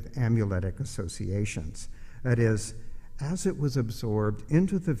ornament with amuletic associations. That is, as it was absorbed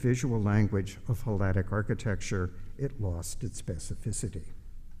into the visual language of Helladic architecture, it lost its specificity.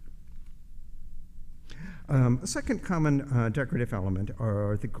 A second common decorative element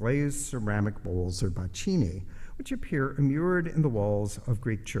are the glazed ceramic bowls, or bacini, which appear immured in the walls of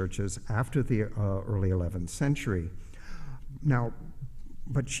Greek churches after the early 11th century. Now,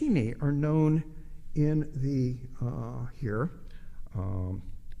 bacini are known in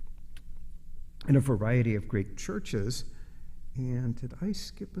in a variety of Greek churches. And did I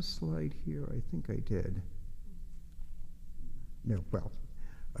skip a slide here? I think I did. No, well,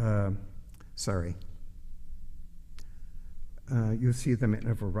 sorry. You see them in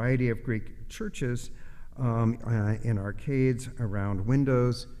a variety of Greek churches, in arcades, around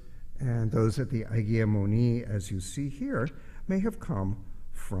windows, and those at the Agia Moni, as you see here, may have come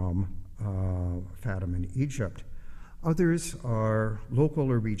from Fatima in Egypt. Others are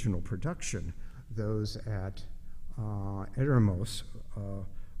local or regional production. Those at Eremos,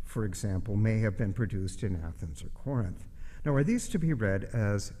 for example, may have been produced in Athens or Corinth. Now, are these to be read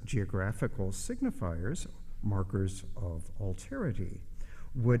as geographical signifiers, markers of alterity?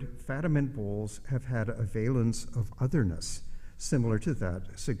 Would Fatiman bowls have had a valence of otherness, similar to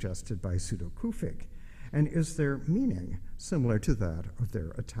that suggested by Pseudo-Kufic? And is their meaning similar to that of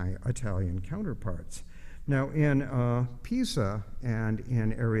their Italian counterparts? Now, in Pisa and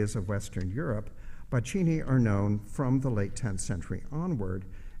in areas of Western Europe, bacini are known from the late 10th century onward,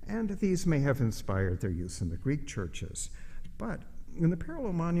 and these may have inspired their use in the Greek churches. But in the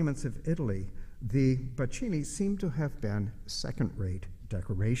parallel monuments of Italy, the bacini seem to have been second-rate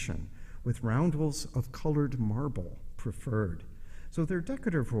decoration, with roundels of colored marble preferred. So their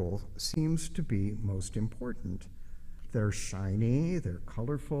decorative role seems to be most important. They're shiny, they're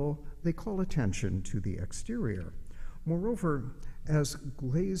colorful, they call attention to the exterior. Moreover, as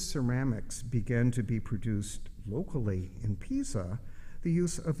glazed ceramics began to be produced locally in Pisa, the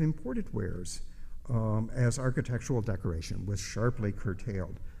use of imported wares as architectural decoration was sharply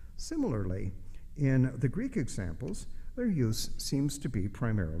curtailed. Similarly, in the Greek examples, their use seems to be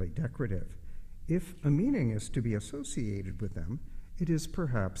primarily decorative. If a meaning is to be associated with them, it is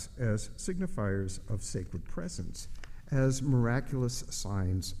perhaps as signifiers of sacred presence, as miraculous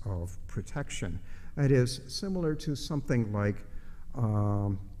signs of protection. That is, similar to something like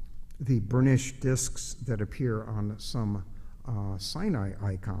the burnished discs that appear on some Sinai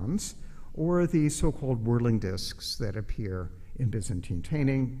icons, or the so-called whirling discs that appear in Byzantine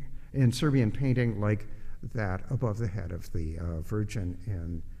painting, in Serbian painting, like that above the head of the Virgin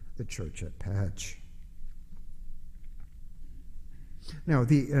in the church at Peć. Now,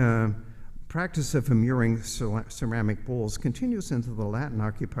 the practice of immuring ceramic bowls continues into the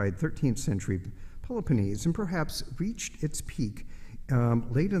Latin-occupied 13th century Peloponnese and perhaps reached its peak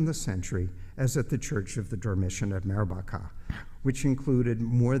late in the century as at the Church of the Dormition at Merbaka, which included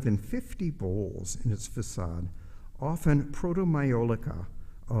more than 50 bowls in its facade, often proto-maiolica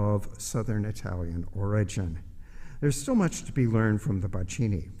of southern Italian origin. There's still much to be learned from the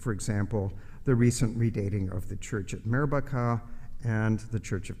bacini. For example, the recent redating of the church at Merbaka and the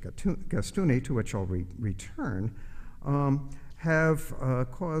Church of Gastuni, to which I'll return, have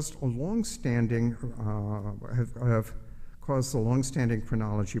caused the long-standing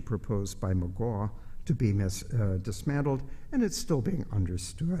chronology proposed by Magor to be dismantled, and it's still being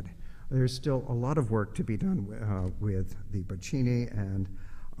understood. There's still a lot of work to be done with the bacini, and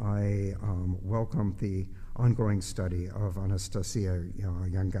I welcome the ongoing study of Anastasia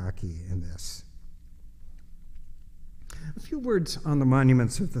Yangaki in this. A few words on the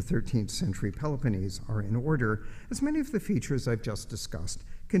monuments of the 13th century Peloponnese are in order, as many of the features I've just discussed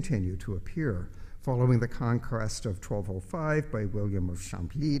continue to appear. Following the conquest of 1205 by William of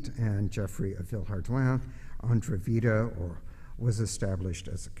Champlitte and Geoffrey of Villehardouin, Andravida was established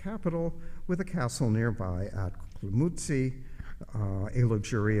as a capital, with a castle nearby at Clumuzzi, a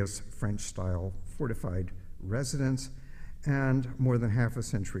luxurious French-style fortified residence, and more than half a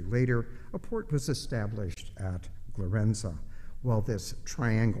century later, a port was established at Glarenza. While this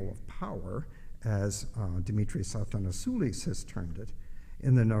triangle of power, as Dimitris Athanasoulis has termed it,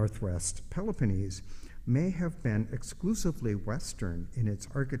 in the northwest Peloponnese, may have been exclusively Western in its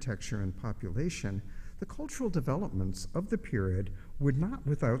architecture and population, the cultural developments of the period were not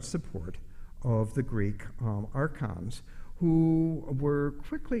without support of the Greek archons, who were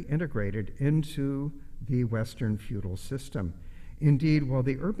quickly integrated into the Western feudal system. Indeed, while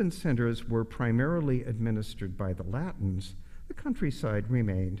the urban centers were primarily administered by the Latins, the countryside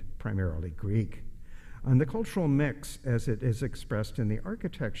remained primarily Greek. And the cultural mix, as it is expressed in the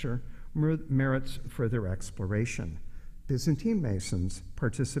architecture, merits further exploration. Byzantine masons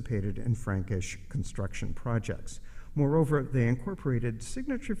participated in Frankish construction projects. Moreover, they incorporated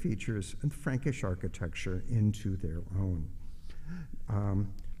signature features of Frankish architecture into their own.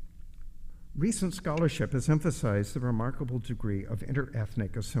 Recent scholarship has emphasized the remarkable degree of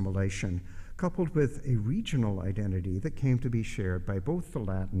interethnic assimilation, coupled with a regional identity that came to be shared by both the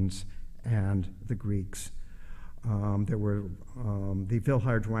Latins and the Greeks. There were the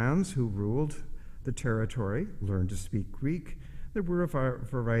Villehardouins, who ruled the territory, learned to speak Greek. There were a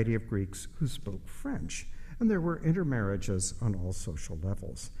variety of Greeks who spoke French, and there were intermarriages on all social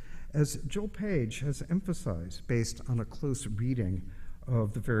levels. As Jill Page has emphasized, based on a close reading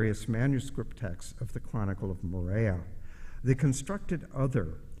of the various manuscript texts of the Chronicle of Morea, the constructed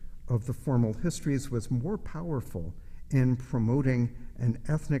other of the formal histories was more powerful in promoting an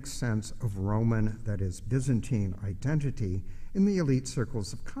ethnic sense of Roman, that is Byzantine, identity in the elite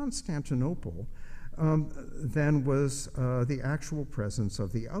circles of Constantinople than was the actual presence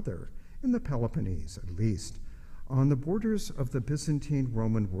of the other, in the Peloponnese at least. On the borders of the Byzantine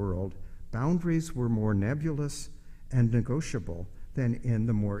Roman world, boundaries were more nebulous and negotiable than in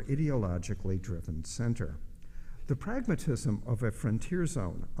the more ideologically driven center. The pragmatism of a frontier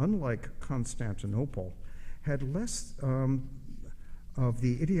zone, unlike Constantinople, had less of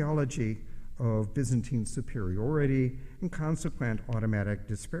the ideology of Byzantine superiority and consequent automatic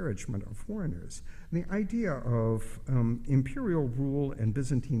disparagement of foreigners. And the idea of imperial rule and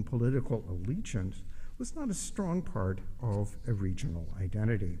Byzantine political allegiance was not a strong part of a regional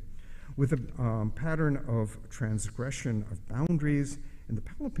identity. With a pattern of transgression of boundaries in the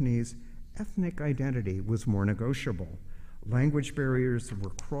Peloponnese, ethnic identity was more negotiable. Language barriers were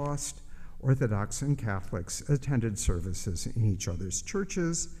crossed. Orthodox and Catholics attended services in each other's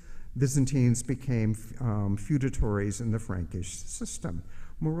churches. Byzantines became feudatories in the Frankish system.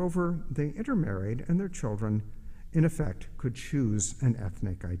 Moreover, they intermarried, and their children, in effect, could choose an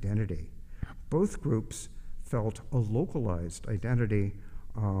ethnic identity. Both groups felt a localized identity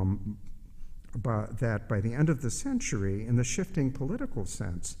that by the end of the century, in the shifting political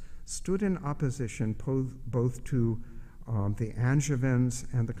sense, stood in opposition both to the Angevins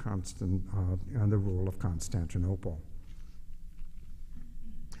and the rule of Constantinople.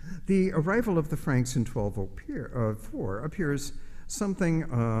 The arrival of the Franks in 1204 appears something,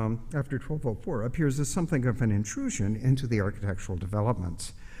 after 1204, appears as something of an intrusion into the architectural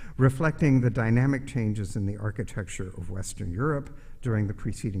developments, reflecting the dynamic changes in the architecture of Western Europe during the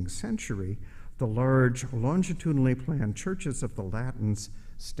preceding century. The large, longitudinally planned churches of the Latins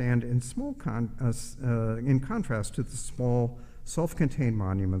stand in in contrast to the small, self-contained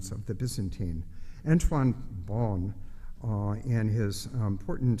monuments of the Byzantine. Antoine Bonne, in his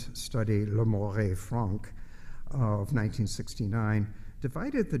important study Le Moret Franc of 1969,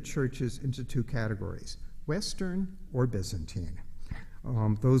 divided the churches into two categories, Western or Byzantine.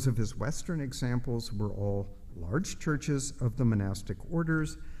 Those of his Western examples were all large churches of the monastic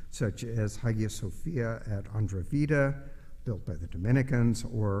orders, such as Hagia Sophia at Andravida, built by the Dominicans,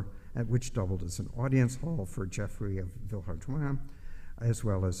 or at which doubled as an audience hall for Geoffrey of Villehardouin, as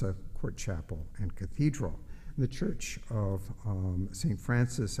well as a court chapel and cathedral. The Church of St.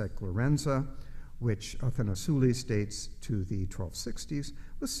 Francis at Glarenza, which Athanasoulis dates to the 1260s,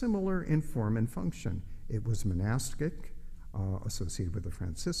 was similar in form and function. It was monastic, associated with the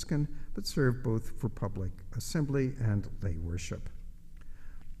Franciscan, but served both for public assembly and lay worship.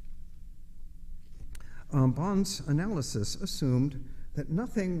 Bond's analysis assumed that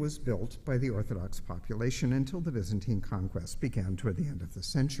nothing was built by the Orthodox population until the Byzantine conquest began toward the end of the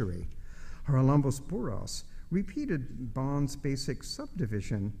century. Haralambos Bouras repeated Bond's basic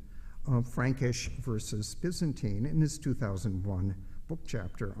subdivision of Frankish versus Byzantine in his 2001 book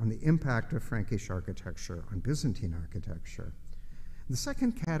chapter on the impact of Frankish architecture on Byzantine architecture. In the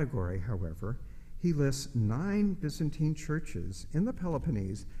second category, however, he lists 9 Byzantine churches in the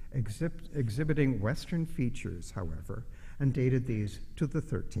Peloponnese exhibiting Western features, however, and dated these to the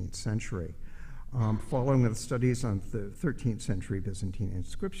 13th century. Following the studies on the 13th century Byzantine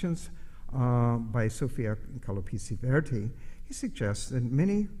inscriptions by Sofia Kalopisi-Verti, he suggests that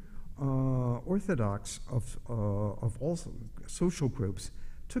many Orthodox of all social groups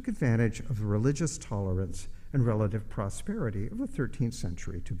took advantage of the religious tolerance and relative prosperity of the 13th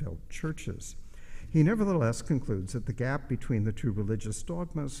century to build churches. He nevertheless concludes that the gap between the two religious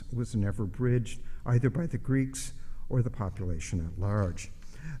dogmas was never bridged either by the Greeks or the population at large.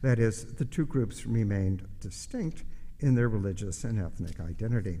 That is, the two groups remained distinct in their religious and ethnic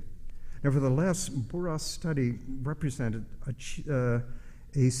identity. Nevertheless, Buras' study represented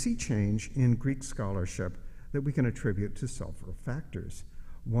a sea change in Greek scholarship that we can attribute to several factors.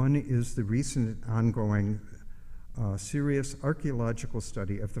 One is the recent ongoing serious archaeological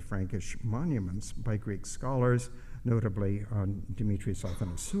study of the Frankish monuments by Greek scholars, notably Dimitris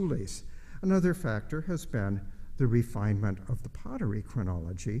Athanasoulis. Another factor has been the refinement of the pottery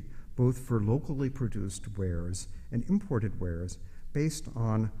chronology, both for locally produced wares and imported wares, based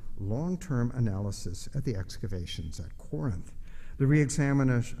on long-term analysis at the excavations at Corinth. The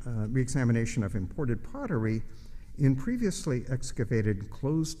re-examination of imported pottery in previously excavated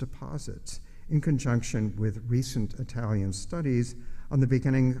closed deposits in conjunction with recent Italian studies on the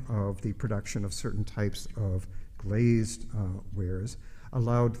beginning of the production of certain types of glazed wares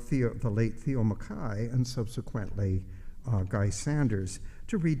allowed the late Theo Mackay and subsequently Guy Sanders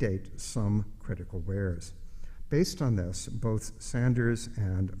to redate some critical wares. Based on this, both Sanders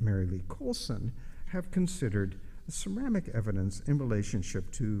and Mary Lee Colson have considered ceramic evidence in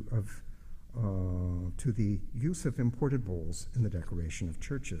relationship to the use of imported bowls in the decoration of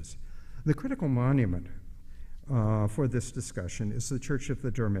churches. The critical monument for this discussion is the Church of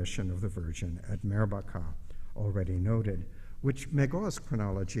the Dormition of the Virgin at Merbaka, already noted, which Megaw's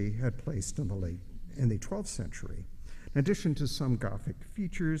chronology had placed in the 12th century. In addition to some Gothic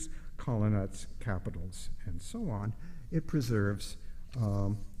features, colonnettes, capitals, and so on, it preserves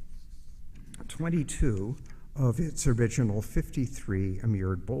 22 of its original 53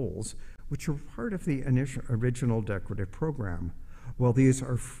 immured bowls, which are part of the original decorative program. While these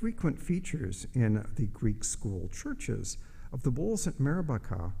are frequent features in the Greek school churches, of the bowls at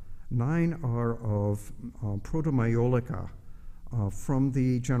Merbaka, 9 are of proto-maiolica from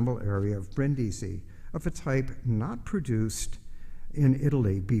the general area of Brindisi, of a type not produced in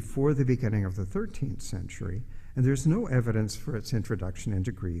Italy before the beginning of the 13th century, and there's no evidence for its introduction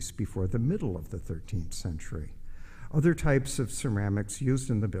into Greece before the middle of the 13th century. Other types of ceramics used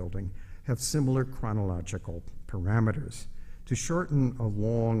in the building have similar chronological parameters. To shorten a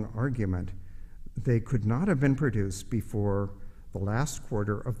long argument, they could not have been produced before the last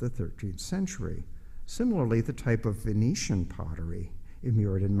quarter of the 13th century. Similarly, the type of Venetian pottery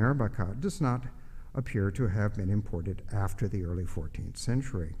immured in Merbaka does not appear to have been imported after the early 14th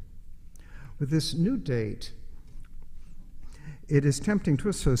century. With this new date, it is tempting to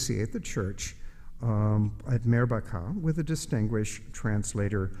associate the church at Merbaka with the distinguished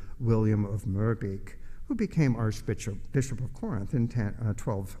translator William of Moerbeke, who became Archbishop of Corinth in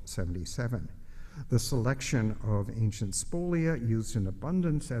 1277. The selection of ancient spolia used in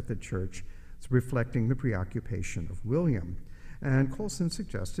abundance at the church is reflecting the preoccupation of William, and Colson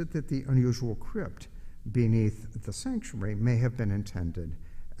suggested that the unusual crypt beneath the sanctuary may have been intended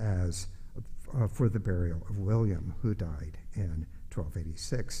as for the burial of William, who died in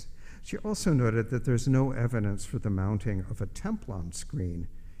 1286. She also noted that there's no evidence for the mounting of a templon screen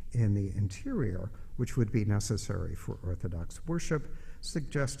in the interior, which would be necessary for Orthodox worship,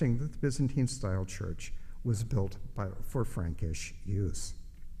 suggesting that the Byzantine-style church was built for Frankish use.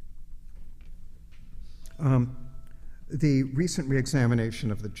 The recent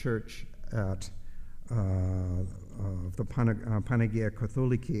re-examination of the church at the Panagia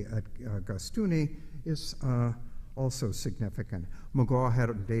Katholiki at Gastuni is also significant. Magaw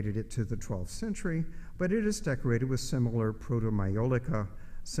had dated it to the 12th century, but it is decorated with similar proto-maiolica,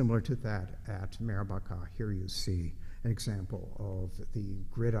 similar to that at Merbaka. Here you see an example of the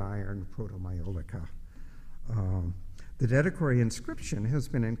gridiron proto-maiolica. The dedicatory inscription has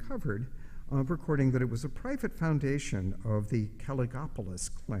been uncovered, recording that it was a private foundation of the Caligopolis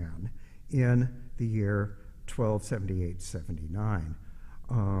clan in the year 1278-79,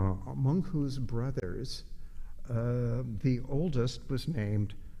 among whose brothers the oldest was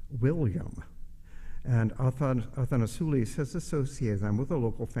named William. And Athanasoulis has associated them with a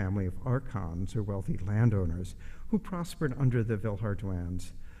local family of archons, or wealthy landowners, who prospered under the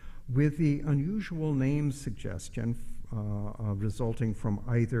Villehardouins, with the unusual name suggestion resulting from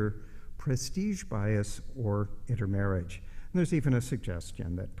either prestige bias or intermarriage. And there's even a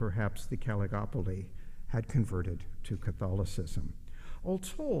suggestion that perhaps the Caligopoli had converted to Catholicism. All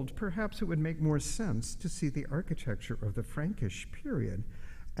told, perhaps it would make more sense to see the architecture of the Frankish period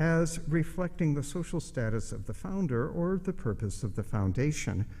as reflecting the social status of the founder or the purpose of the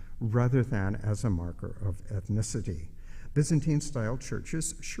foundation, rather than as a marker of ethnicity. Byzantine-style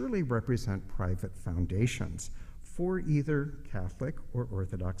churches surely represent private foundations for either Catholic or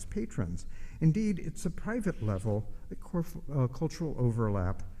Orthodox patrons. Indeed, it's a private level that cultural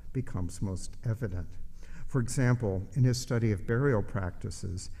overlap becomes most evident. For example, in his study of burial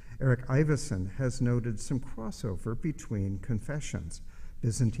practices, Eric Iveson has noted some crossover between confessions.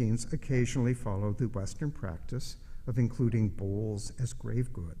 Byzantines occasionally followed the Western practice of including bowls as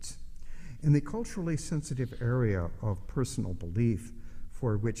grave goods. In the culturally sensitive area of personal belief,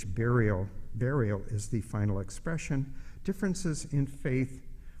 for which burial is the final expression, differences in faith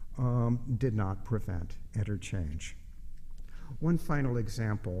did not prevent interchange. One final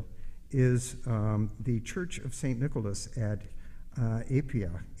example is the Church of St. Nicholas at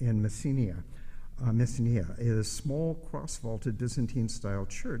Apia in Messenia. Messenia is a small cross-vaulted Byzantine-style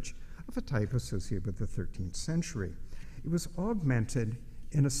church of a type associated with the 13th century. It was augmented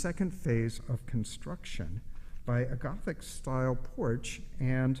in a second phase of construction by a Gothic-style porch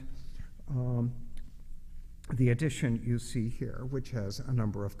and the addition you see here, which has a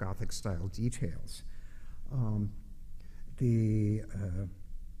number of Gothic-style details. In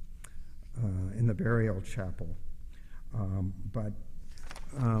the burial chapel, but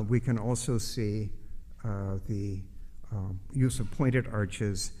we can also see the use of pointed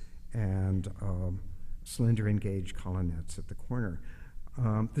arches and slender engaged colonnettes at the corner.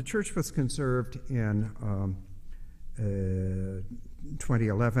 The church was conserved in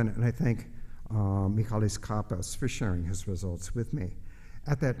 2011, and I thank Michalis Kapas for sharing his results with me.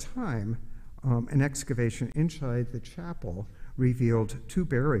 At that time, an excavation inside the chapel revealed two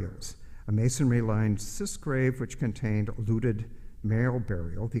burials, a masonry-lined cis grave which contained a looted male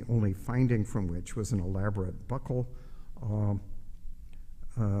burial, the only finding from which was an elaborate buckle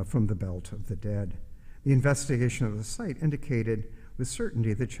from the belt of the dead. The investigation of the site indicated with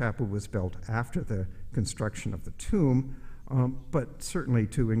certainty the chapel was built after the construction of the tomb, but certainly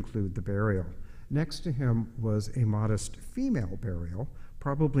to include the burial. Next to him was a modest female burial,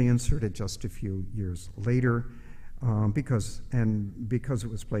 probably inserted just a few years later, because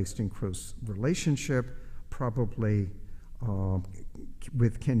it was placed in close relationship, probably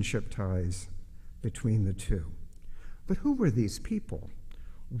with kinship ties between the two. But who were these people?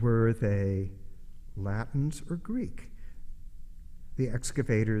 Were they Latins or Greek? The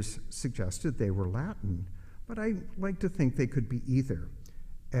excavators suggested they were Latin, but I like to think they could be either.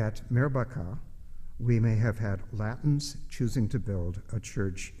 At Merbaka, we may have had Latins choosing to build a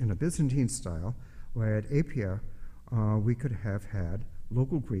church in a Byzantine style, where at Apia, we could have had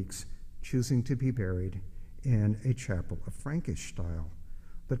local Greeks choosing to be buried in a chapel of Frankish style.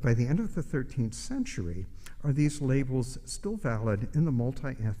 But by the end of the 13th century, are these labels still valid in the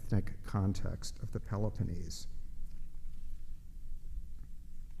multi-ethnic context of the Peloponnese?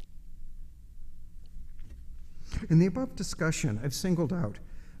 In the above discussion, I've singled out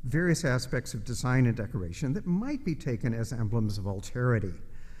various aspects of design and decoration that might be taken as emblems of alterity.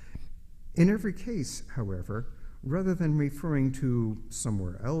 In every case, however, rather than referring to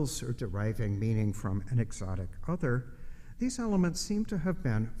somewhere else or deriving meaning from an exotic other, these elements seem to have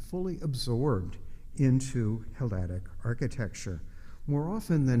been fully absorbed into Helladic architecture. More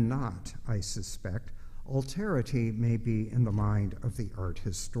often than not, I suspect, alterity may be in the mind of the art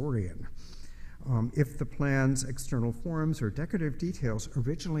historian. If the plan's external forms or decorative details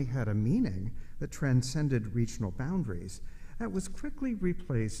originally had a meaning that transcended regional boundaries, that was quickly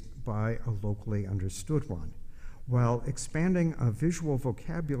replaced by a locally understood one, while expanding a visual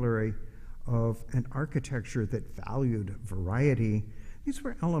vocabulary of an architecture that valued variety. These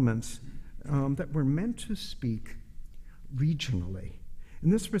were elements that were meant to speak regionally.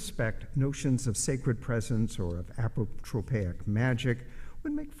 In this respect, notions of sacred presence or of apotropaic magic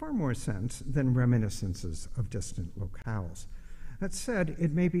would make far more sense than reminiscences of distant locales. That said,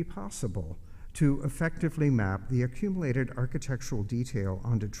 it may be possible to effectively map the accumulated architectural detail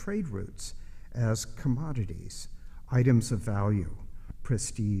onto trade routes as commodities, items of value,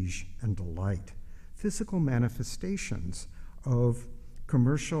 prestige, and delight, physical manifestations of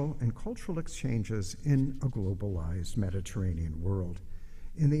commercial and cultural exchanges in a globalized Mediterranean world.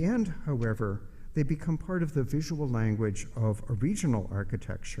 In the end, however, they become part of the visual language of a regional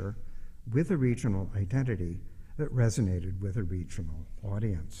architecture with a regional identity that resonated with a regional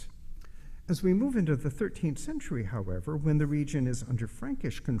audience. As we move into the 13th century, however, when the region is under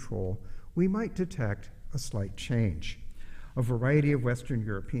Frankish control, we might detect a slight change. A variety of Western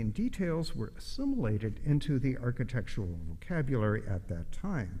European details were assimilated into the architectural vocabulary at that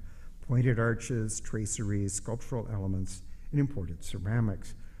time: pointed arches, traceries, sculptural elements, and imported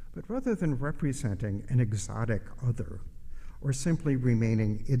ceramics. But rather than representing an exotic other, or simply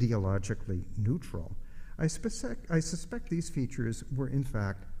remaining ideologically neutral, I suspect these features were in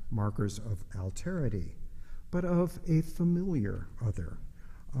fact markers of alterity, but of a familiar other,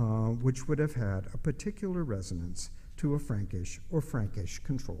 which would have had a particular resonance to a Frankish or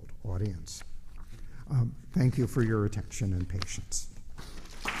Frankish-controlled audience. Thank you for your attention and patience.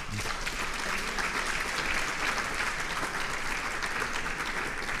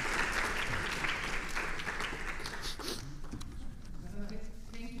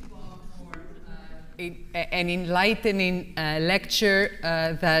 Thank you, Bob, for an enlightening lecture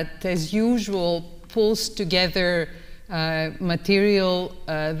that, as usual, pulls together material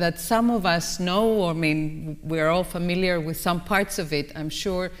that some of us know, or I mean, we're all familiar with some parts of it, I'm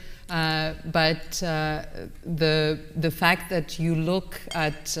sure, but the fact that you look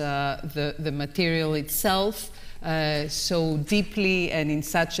at the material itself so deeply and in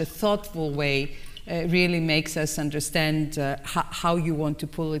such a thoughtful way really makes us understand how you want to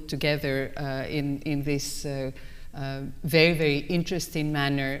pull it together in this very, very interesting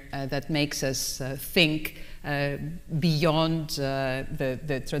manner that makes us think beyond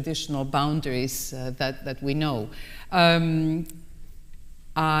the traditional boundaries that we know.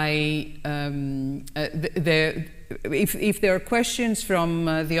 If there are questions from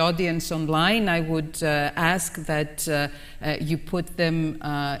the audience online, I would ask that you put them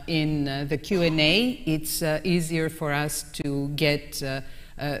in the Q&A. It's easier for us to get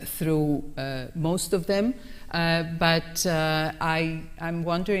through most of them. But I'm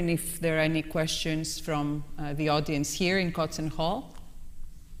wondering if there are any questions from the audience here in Kotzen Hall.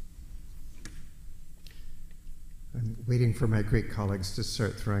 I'm waiting for my Greek colleagues to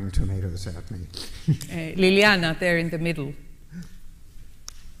start throwing tomatoes at me. Liliana, there in the middle.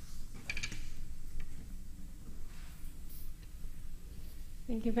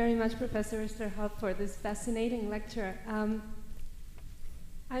 Thank you very much, Professor Esterhoff, for this fascinating lecture.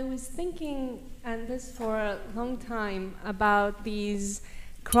 I was thinking, and this for a long time, about these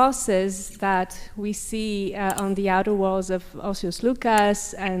crosses that we see on the outer walls of Osios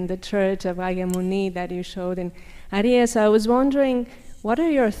Loukas and the church of Agamuni that you showed in Aria. So I was wondering, what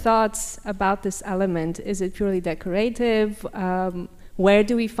are your thoughts about this element? Is it purely decorative? Where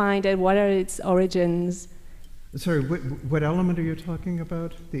do we find it? What are its origins? Sorry, what element are you talking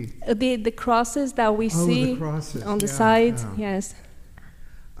about? The crosses that we see on the sides, yes.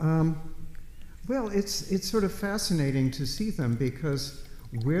 Well, it's sort of fascinating to see them because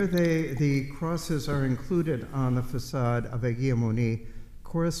where the crosses are included on the facade of Agia Moni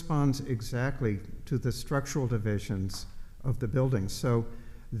corresponds exactly to the structural divisions of the building. So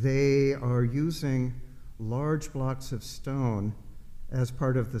they are using large blocks of stone as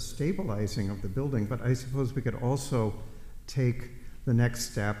part of the stabilizing of the building, but I suppose we could also take the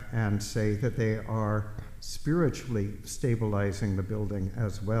next step and say that they are spiritually stabilizing the building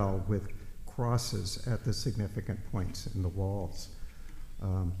as well with crosses at the significant points in the walls.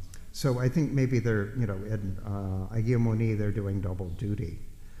 So I think maybe they're, in Agia Moni, they're doing double duty.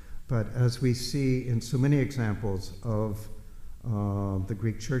 But as we see in so many examples of the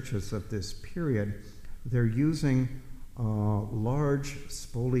Greek churches of this period, they're using large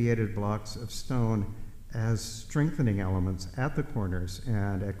spoliated blocks of stone as strengthening elements at the corners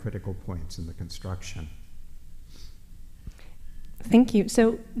and at critical points in the construction. Thank you.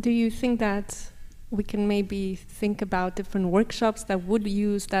 So do you think that we can maybe think about different workshops that would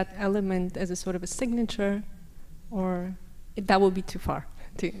use that element as a sort of a signature, or that would be too far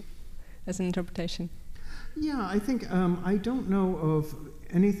as an interpretation? Yeah, I think I don't know of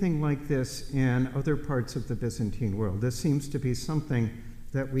anything like this in other parts of the Byzantine world. This seems to be something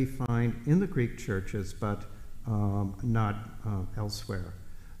that we find in the Greek churches, but not elsewhere.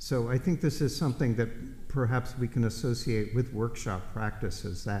 So I think this is something that perhaps we can associate with workshop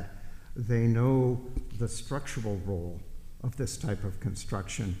practices, that they know the structural role of this type of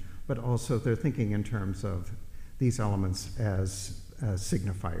construction, but also they're thinking in terms of these elements as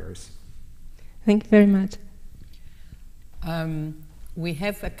signifiers. Thank you very much. We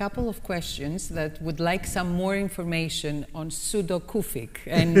have a couple of questions that would like some more information on pseudo-Kufic.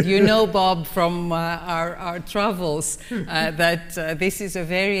 And you know, Bob, from our travels, that this is a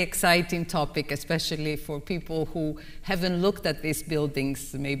very exciting topic, especially for people who haven't looked at these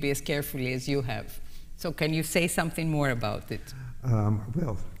buildings maybe as carefully as you have. So can you say something more about it?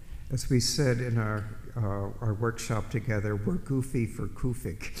 Well, as we said in our workshop together, we're goofy for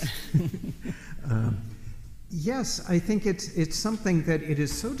Kufic. Yes, I think it's something that it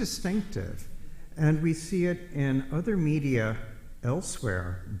is so distinctive, and we see it in other media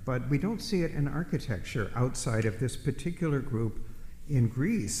elsewhere, but we don't see it in architecture outside of this particular group in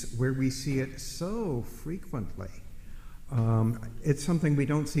Greece, where we see it so frequently. It's something we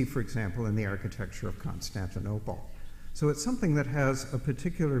don't see, for example, in the architecture of Constantinople. So it's something that has a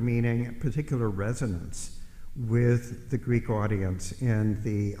particular meaning, a particular resonance with the Greek audience in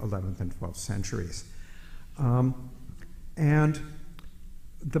the 11th and 12th centuries. And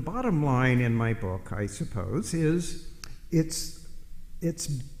the bottom line in my book, I suppose, is it's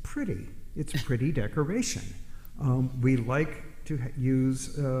pretty. It's pretty decoration. We like to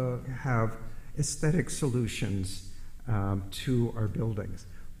have aesthetic solutions to our buildings,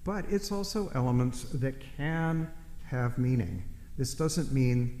 but it's also elements that can have meaning. This doesn't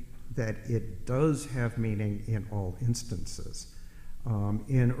mean that it does have meaning in all instances.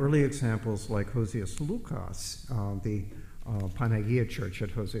 In early examples like Hosius Lukas, the Panagia Church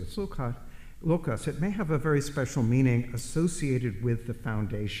at Hosius Lukas, it may have a very special meaning associated with the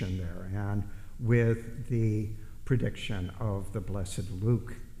foundation there and with the prediction of the Blessed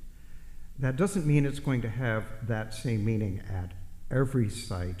Luke. That doesn't mean it's going to have that same meaning at every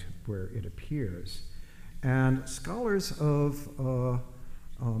site where it appears. And scholars of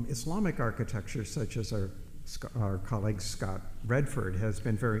Islamic architecture, such as our colleague Scott Redford, has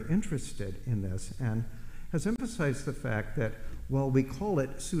been very interested in this and has emphasized the fact that while we call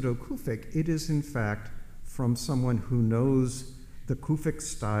it pseudo-Kufic, it is in fact from someone who knows the Kufic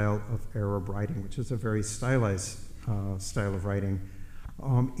style of Arab writing, which is a very stylized style of writing.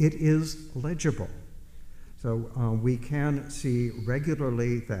 It is legible. So we can see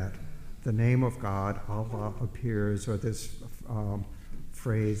regularly that the name of God, Allah, appears, or this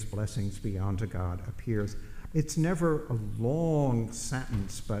phrase, blessings be unto God, appears. It's never a long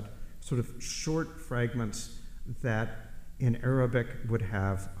sentence, but sort of short fragments that in Arabic would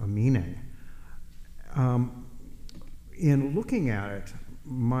have a meaning. In looking at it,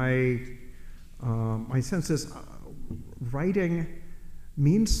 my sense is writing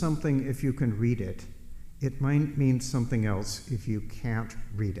means something if you can read it. It might mean something else if you can't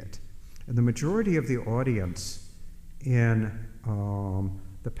read it. And the majority of the audience in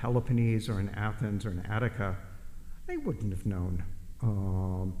the Peloponnese or in Athens or in Attica, they wouldn't have known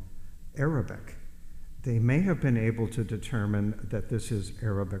Arabic. They may have been able to determine that this is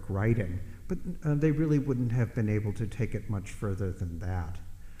Arabic writing, but they really wouldn't have been able to take it much further than that.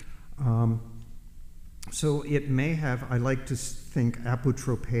 So it may have, I like to think,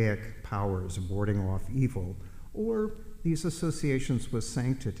 apotropaic powers, warding off evil, or these associations with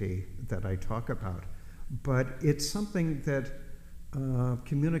sanctity that I talk about. But it's something that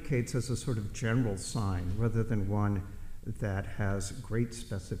communicates as a sort of general sign rather than one that has great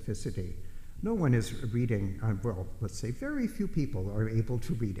specificity. No one is reading, well, let's say very few people are able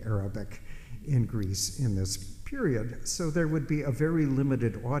to read Arabic in Greece in this period, so there would be a very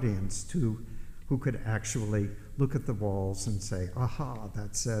limited audience who could actually look at the walls and say, aha,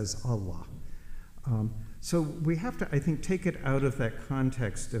 that says Allah. So we have to, I think, take it out of that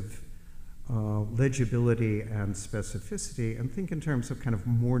context of legibility and specificity and think in terms of kind of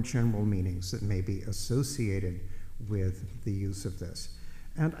more general meanings that may be associated with the use of this.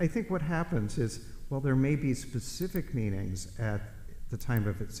 And I think what happens is, while there may be specific meanings at the time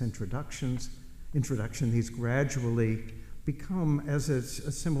of its introduction, these gradually become, as it's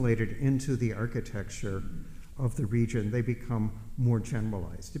assimilated into the architecture of the region, they become more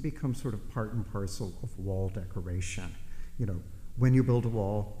generalized. It becomes sort of part and parcel of wall decoration. You know, when you build a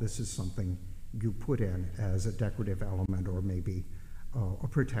wall, this is something you put in as a decorative element or maybe a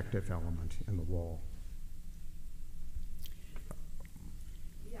protective element in the wall.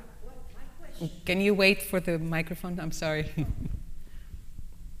 Yeah, well, my question. Can you wait for the microphone? I'm sorry. Thank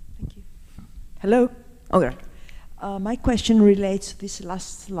you. Hello? All right. My question relates to this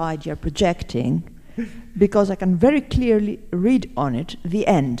last slide you're projecting, because I can very clearly read on it the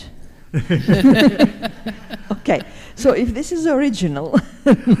end. Okay, so if this is original,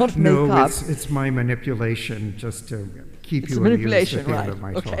 not make up. No, it's my manipulation just to keep It's you amused manipulation, at the end right? of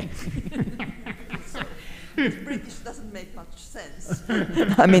my Okay. talk. So, British doesn't make much sense.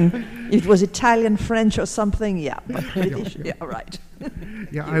 I mean, it was Italian, French, or something, yeah, but British, yeah, right.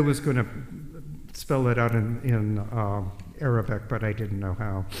 Yeah, I was going to spell it out in Arabic, but I didn't know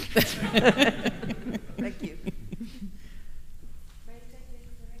how. Thank you.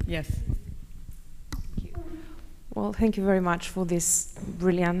 Yes. Well, thank you very much for this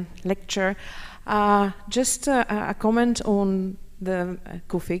brilliant lecture. Just a comment on the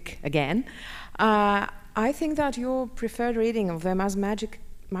Kufic again. I think that your preferred reading of them as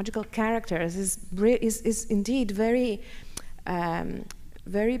magical characters is indeed very,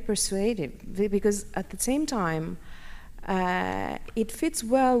 very persuasive, because at the same time, it fits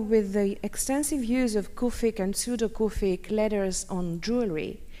well with the extensive use of Kufic and pseudo-Kufic letters on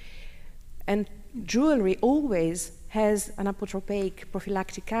jewelry. And jewelry always has an apotropaic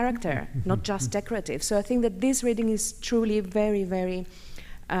prophylactic character, not just decorative. So I think that this reading is truly very, very,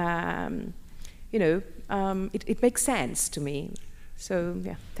 it makes sense to me. So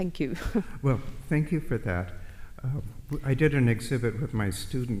yeah, thank you. Well, thank you for that. I did an exhibit with my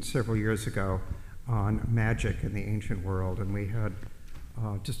students several years ago on magic in the ancient world, and we had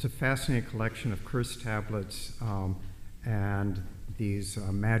just a fascinating collection of curse tablets and these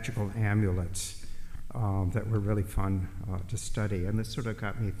magical amulets that were really fun to study. And this sort of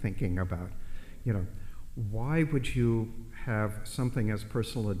got me thinking about, why would you have something as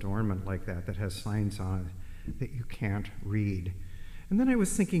personal adornment like that has signs on it that you can't read? And then I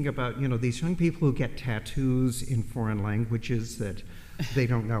was thinking about, these young people who get tattoos in foreign languages that they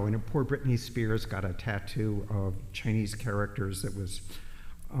don't know. And poor Britney Spears got a tattoo of Chinese characters that was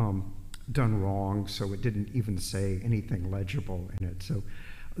done wrong, so it didn't even say anything legible in it. So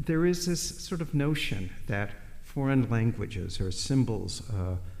there is this sort of notion that foreign languages or symbols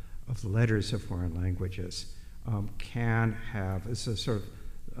of letters of foreign languages can have a sort of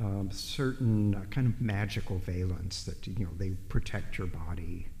certain kind of magical valence that they protect your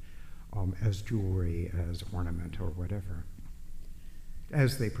body as jewelry, as ornament, or whatever,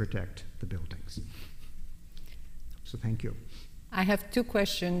 as they protect the buildings. So thank you. I have two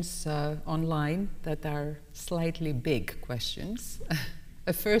questions online that are slightly big questions.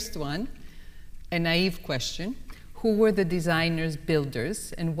 A first one, a naive question. Who were the designers,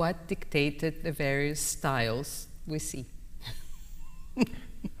 builders, and what dictated the various styles we see?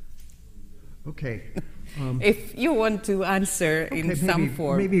 Okay. If you want to answer in some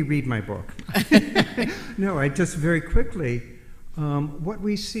form. Maybe read my book. No, I just very quickly, what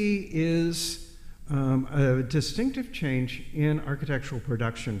we see is a distinctive change in architectural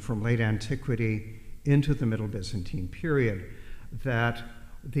production from late antiquity into the Middle Byzantine period, that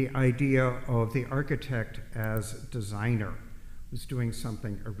the idea of the architect as designer who's doing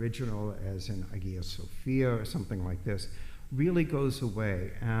something original, as in Hagia Sophia or something like this, really goes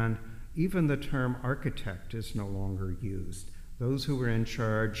away. And even the term architect is no longer used. Those who were in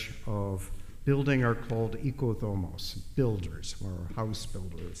charge of building are called ikodomos, builders, or house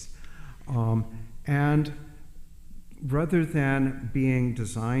builders. And rather than being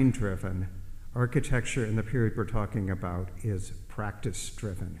design-driven, architecture in the period we're talking about is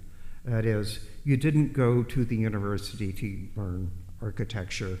practice-driven. That is, you didn't go to the university to learn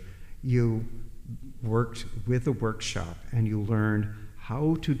architecture. You worked with a workshop and you learned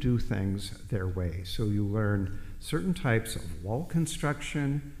how to do things their way. So you learned certain types of wall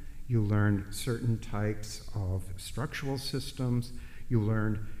construction, you learned certain types of structural systems, you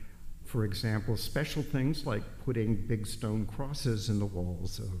learned, for example, special things like putting big stone crosses in the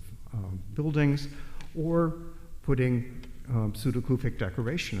walls of buildings, or putting pseudo-Kufic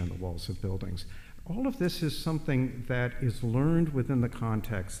decoration in the walls of buildings. All of this is something that is learned within the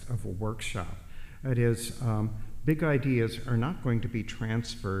context of a workshop. That is, big ideas are not going to be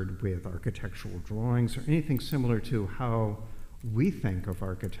transferred with architectural drawings or anything similar to how we think of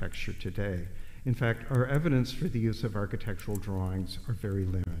architecture today. In fact, our evidence for the use of architectural drawings are very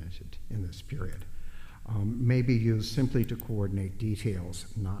limited in this period. Maybe used simply to coordinate details,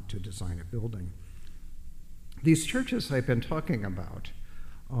 not to design a building. These churches I've been talking about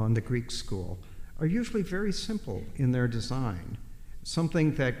on the Greek school are usually very simple in their design,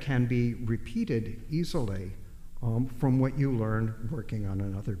 something that can be repeated easily from what you learn working on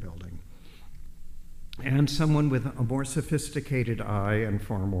another building. And someone with a more sophisticated eye and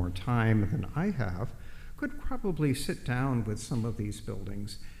far more time than I have could probably sit down with some of these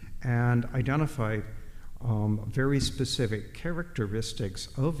buildings and identify very specific characteristics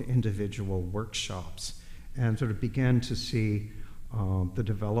of individual workshops and sort of begin to see the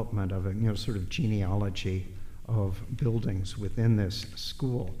development of a sort of genealogy of buildings within this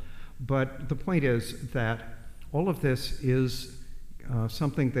school. But the point is that all of this is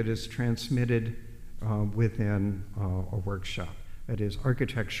something that is transmitted within a workshop. That is,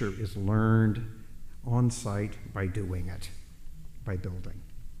 architecture is learned on site by doing it. by building.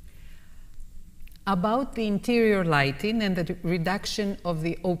 About the interior lighting and the reduction of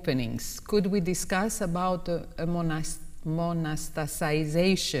the openings, could we discuss about a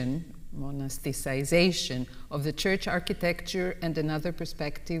monasticization of the church architecture and another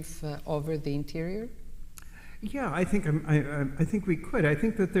perspective over the interior? Yeah, I think we could. I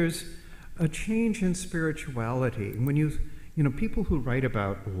think that there's a change in spirituality. And when you know, people who write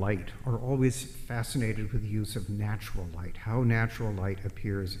about light are always fascinated with the use of natural light, how natural light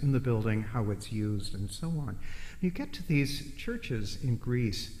appears in the building, how it's used, and so on. You get to these churches in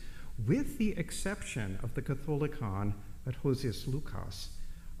Greece, with the exception of the Catholicon at Hosius Lukas,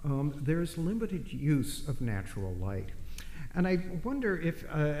 there's limited use of natural light. And I wonder if,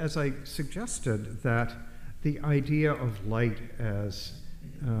 as I suggested, that the idea of light as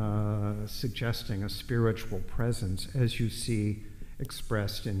suggesting a spiritual presence, as you see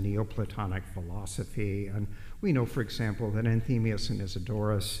expressed in Neoplatonic philosophy. And we know, for example, that Anthemius and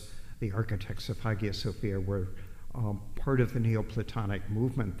Isidorus, the architects of Hagia Sophia, were part of the Neoplatonic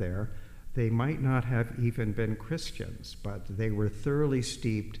movement there. They might not have even been Christians, but they were thoroughly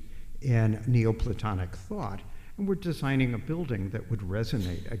steeped in Neoplatonic thought and were designing a building that would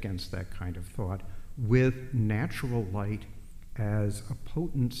resonate against that kind of thought with natural light as a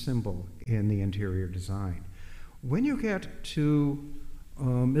potent symbol in the interior design. When you get to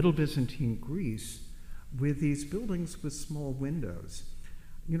Middle Byzantine Greece, with these buildings with small windows,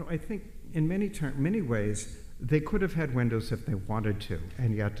 you know, I think in many ways they could have had windows if they wanted to,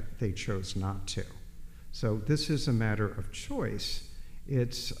 and yet they chose not to. So this is a matter of choice.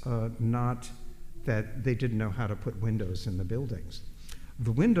 It's not that they didn't know how to put windows in the buildings.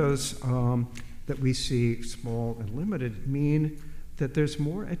 The windows that we see, small and limited, mean that there's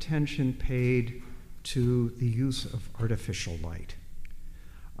more attention paid to the use of artificial light.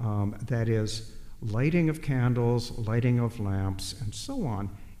 That is, lighting of candles, lighting of lamps, and so on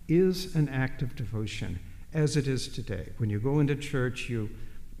is an act of devotion, as it is today. When you go into church, you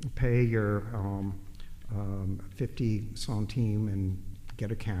pay your 50 centimes and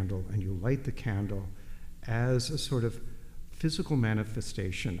get a candle, and you light the candle as a sort of physical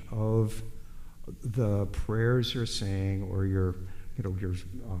manifestation of the prayers you're saying, or your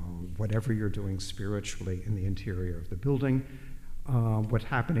whatever you're doing spiritually in the interior of the building. What's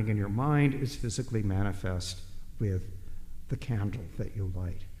happening in your mind is physically manifest with the candle that you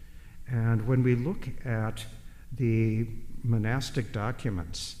light. And when we look at the monastic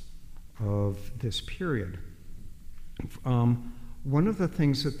documents of this period, one of the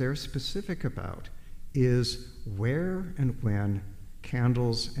things that they're specific about is where and when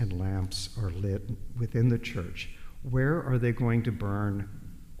candles and lamps are lit within the church. Where are they going to burn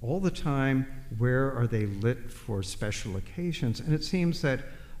all the time? Where are they lit for special occasions? And it seems that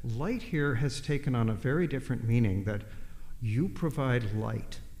light here has taken on a very different meaning, that you provide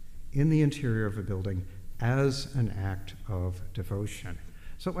light in the interior of a building as an act of devotion.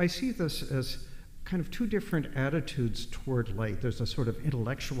 So I see this as kind of two different attitudes toward light. There's a sort of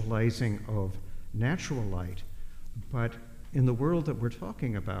intellectualizing of natural light, but in the world that we're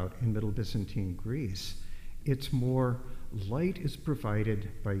talking about in Middle Byzantine Greece, it's more light is provided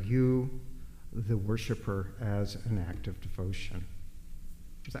by you, the worshiper, as an act of devotion.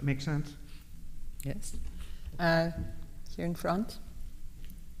 Does that make sense? Yes. Here in front.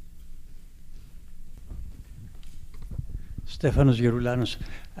 Stefanos Geroulanos,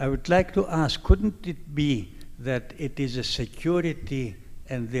 I would like to ask, couldn't it be that it is a security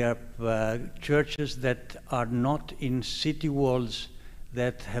and there are churches that are not in city walls,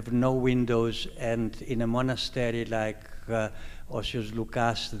 that have no windows, and in a monastery like Hosius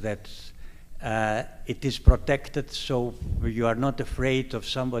Lukas, that it is protected, so you are not afraid of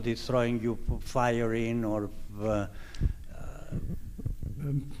somebody throwing you fire in, or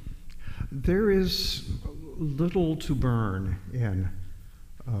there is little to burn in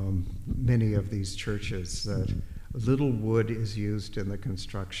many of these churches. That little wood is used in the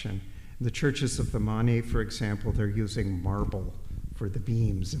construction. In the churches of the Mani, for example, they're using marble for the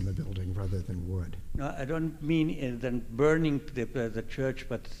beams in the building rather than wood. No, I don't mean then burning the church,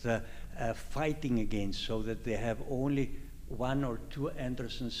 but fighting against, so that they have only one or two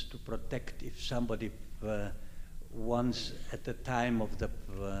entrances to protect if somebody wants at the time of the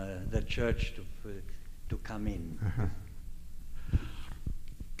church to come in. Uh-huh.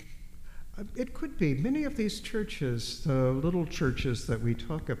 It could be. Many of these churches, the little churches that we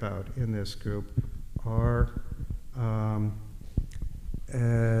talk about in this group, are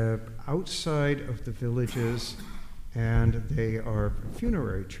outside of the villages, and they are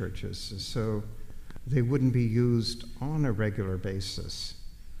funerary churches, so they wouldn't be used on a regular basis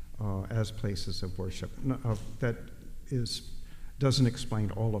as places of worship. That is doesn't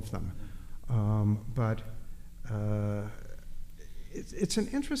explain all of them. But it's an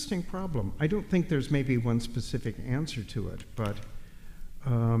interesting problem. I don't think there's maybe one specific answer to it, but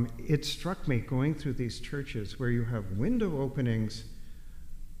it struck me going through these churches where you have window openings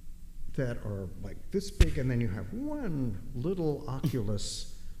that are like this big, and then you have one little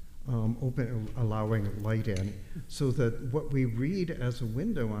oculus open, allowing light in, so that what we read as a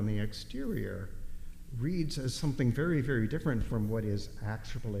window on the exterior reads as something very, very different from what is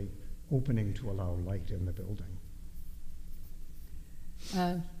actually opening to allow light in the building.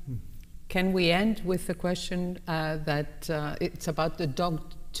 Can we end with the question that it's about the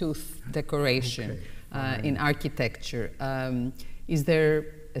dog tooth decoration in architecture? Is there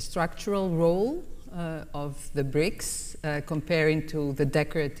a structural role of the bricks comparing to the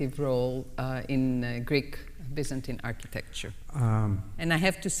decorative role in Greek Byzantine architecture? And I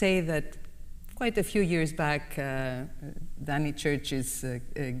have to say that quite a few years back, Danny Churches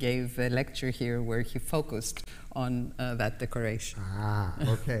gave a lecture here where he focused on that decoration. Ah,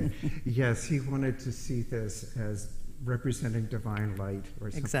 okay. Yes, he wanted to see this as representing divine light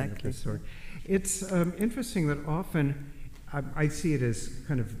or something of this sort. It's interesting that often I see it as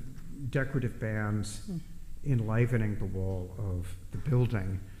kind of decorative bands enlivening the wall of the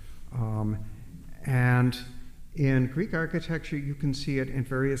building. And in Greek architecture, you can see it in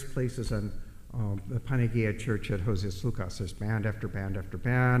various places. On the Panagia Church at Hosius Lukas, there's band after band after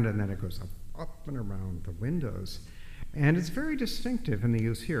band, and then it goes up and around the windows. And it's very distinctive in the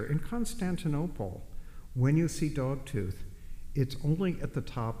use here. In Constantinople, when you see dogtooth, it's only at the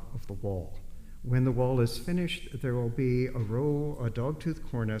top of the wall. When the wall is finished, there will be a dogtooth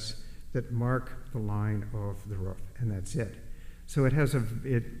cornice that mark the line of the roof, and that's it. So it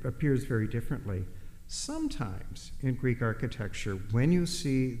appears very differently. Sometimes in Greek architecture, when you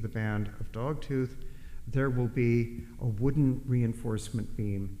see the band of dogtooth, there will be a wooden reinforcement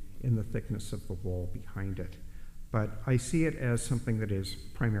beam in the thickness of the wall behind it. But I see it as something that is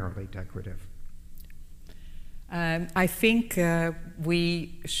primarily decorative. I think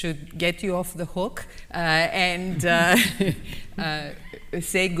we should get you off the hook and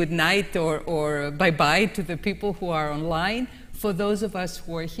say goodnight or bye-bye to the people who are online. For those of us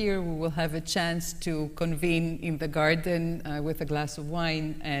who are here, we will have a chance to convene in the garden with a glass of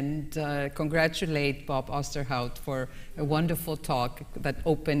wine and congratulate Bob Osterhout for a wonderful talk that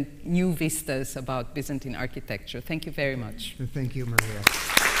opened new vistas about Byzantine architecture. Thank you very much. Thank you, Maria.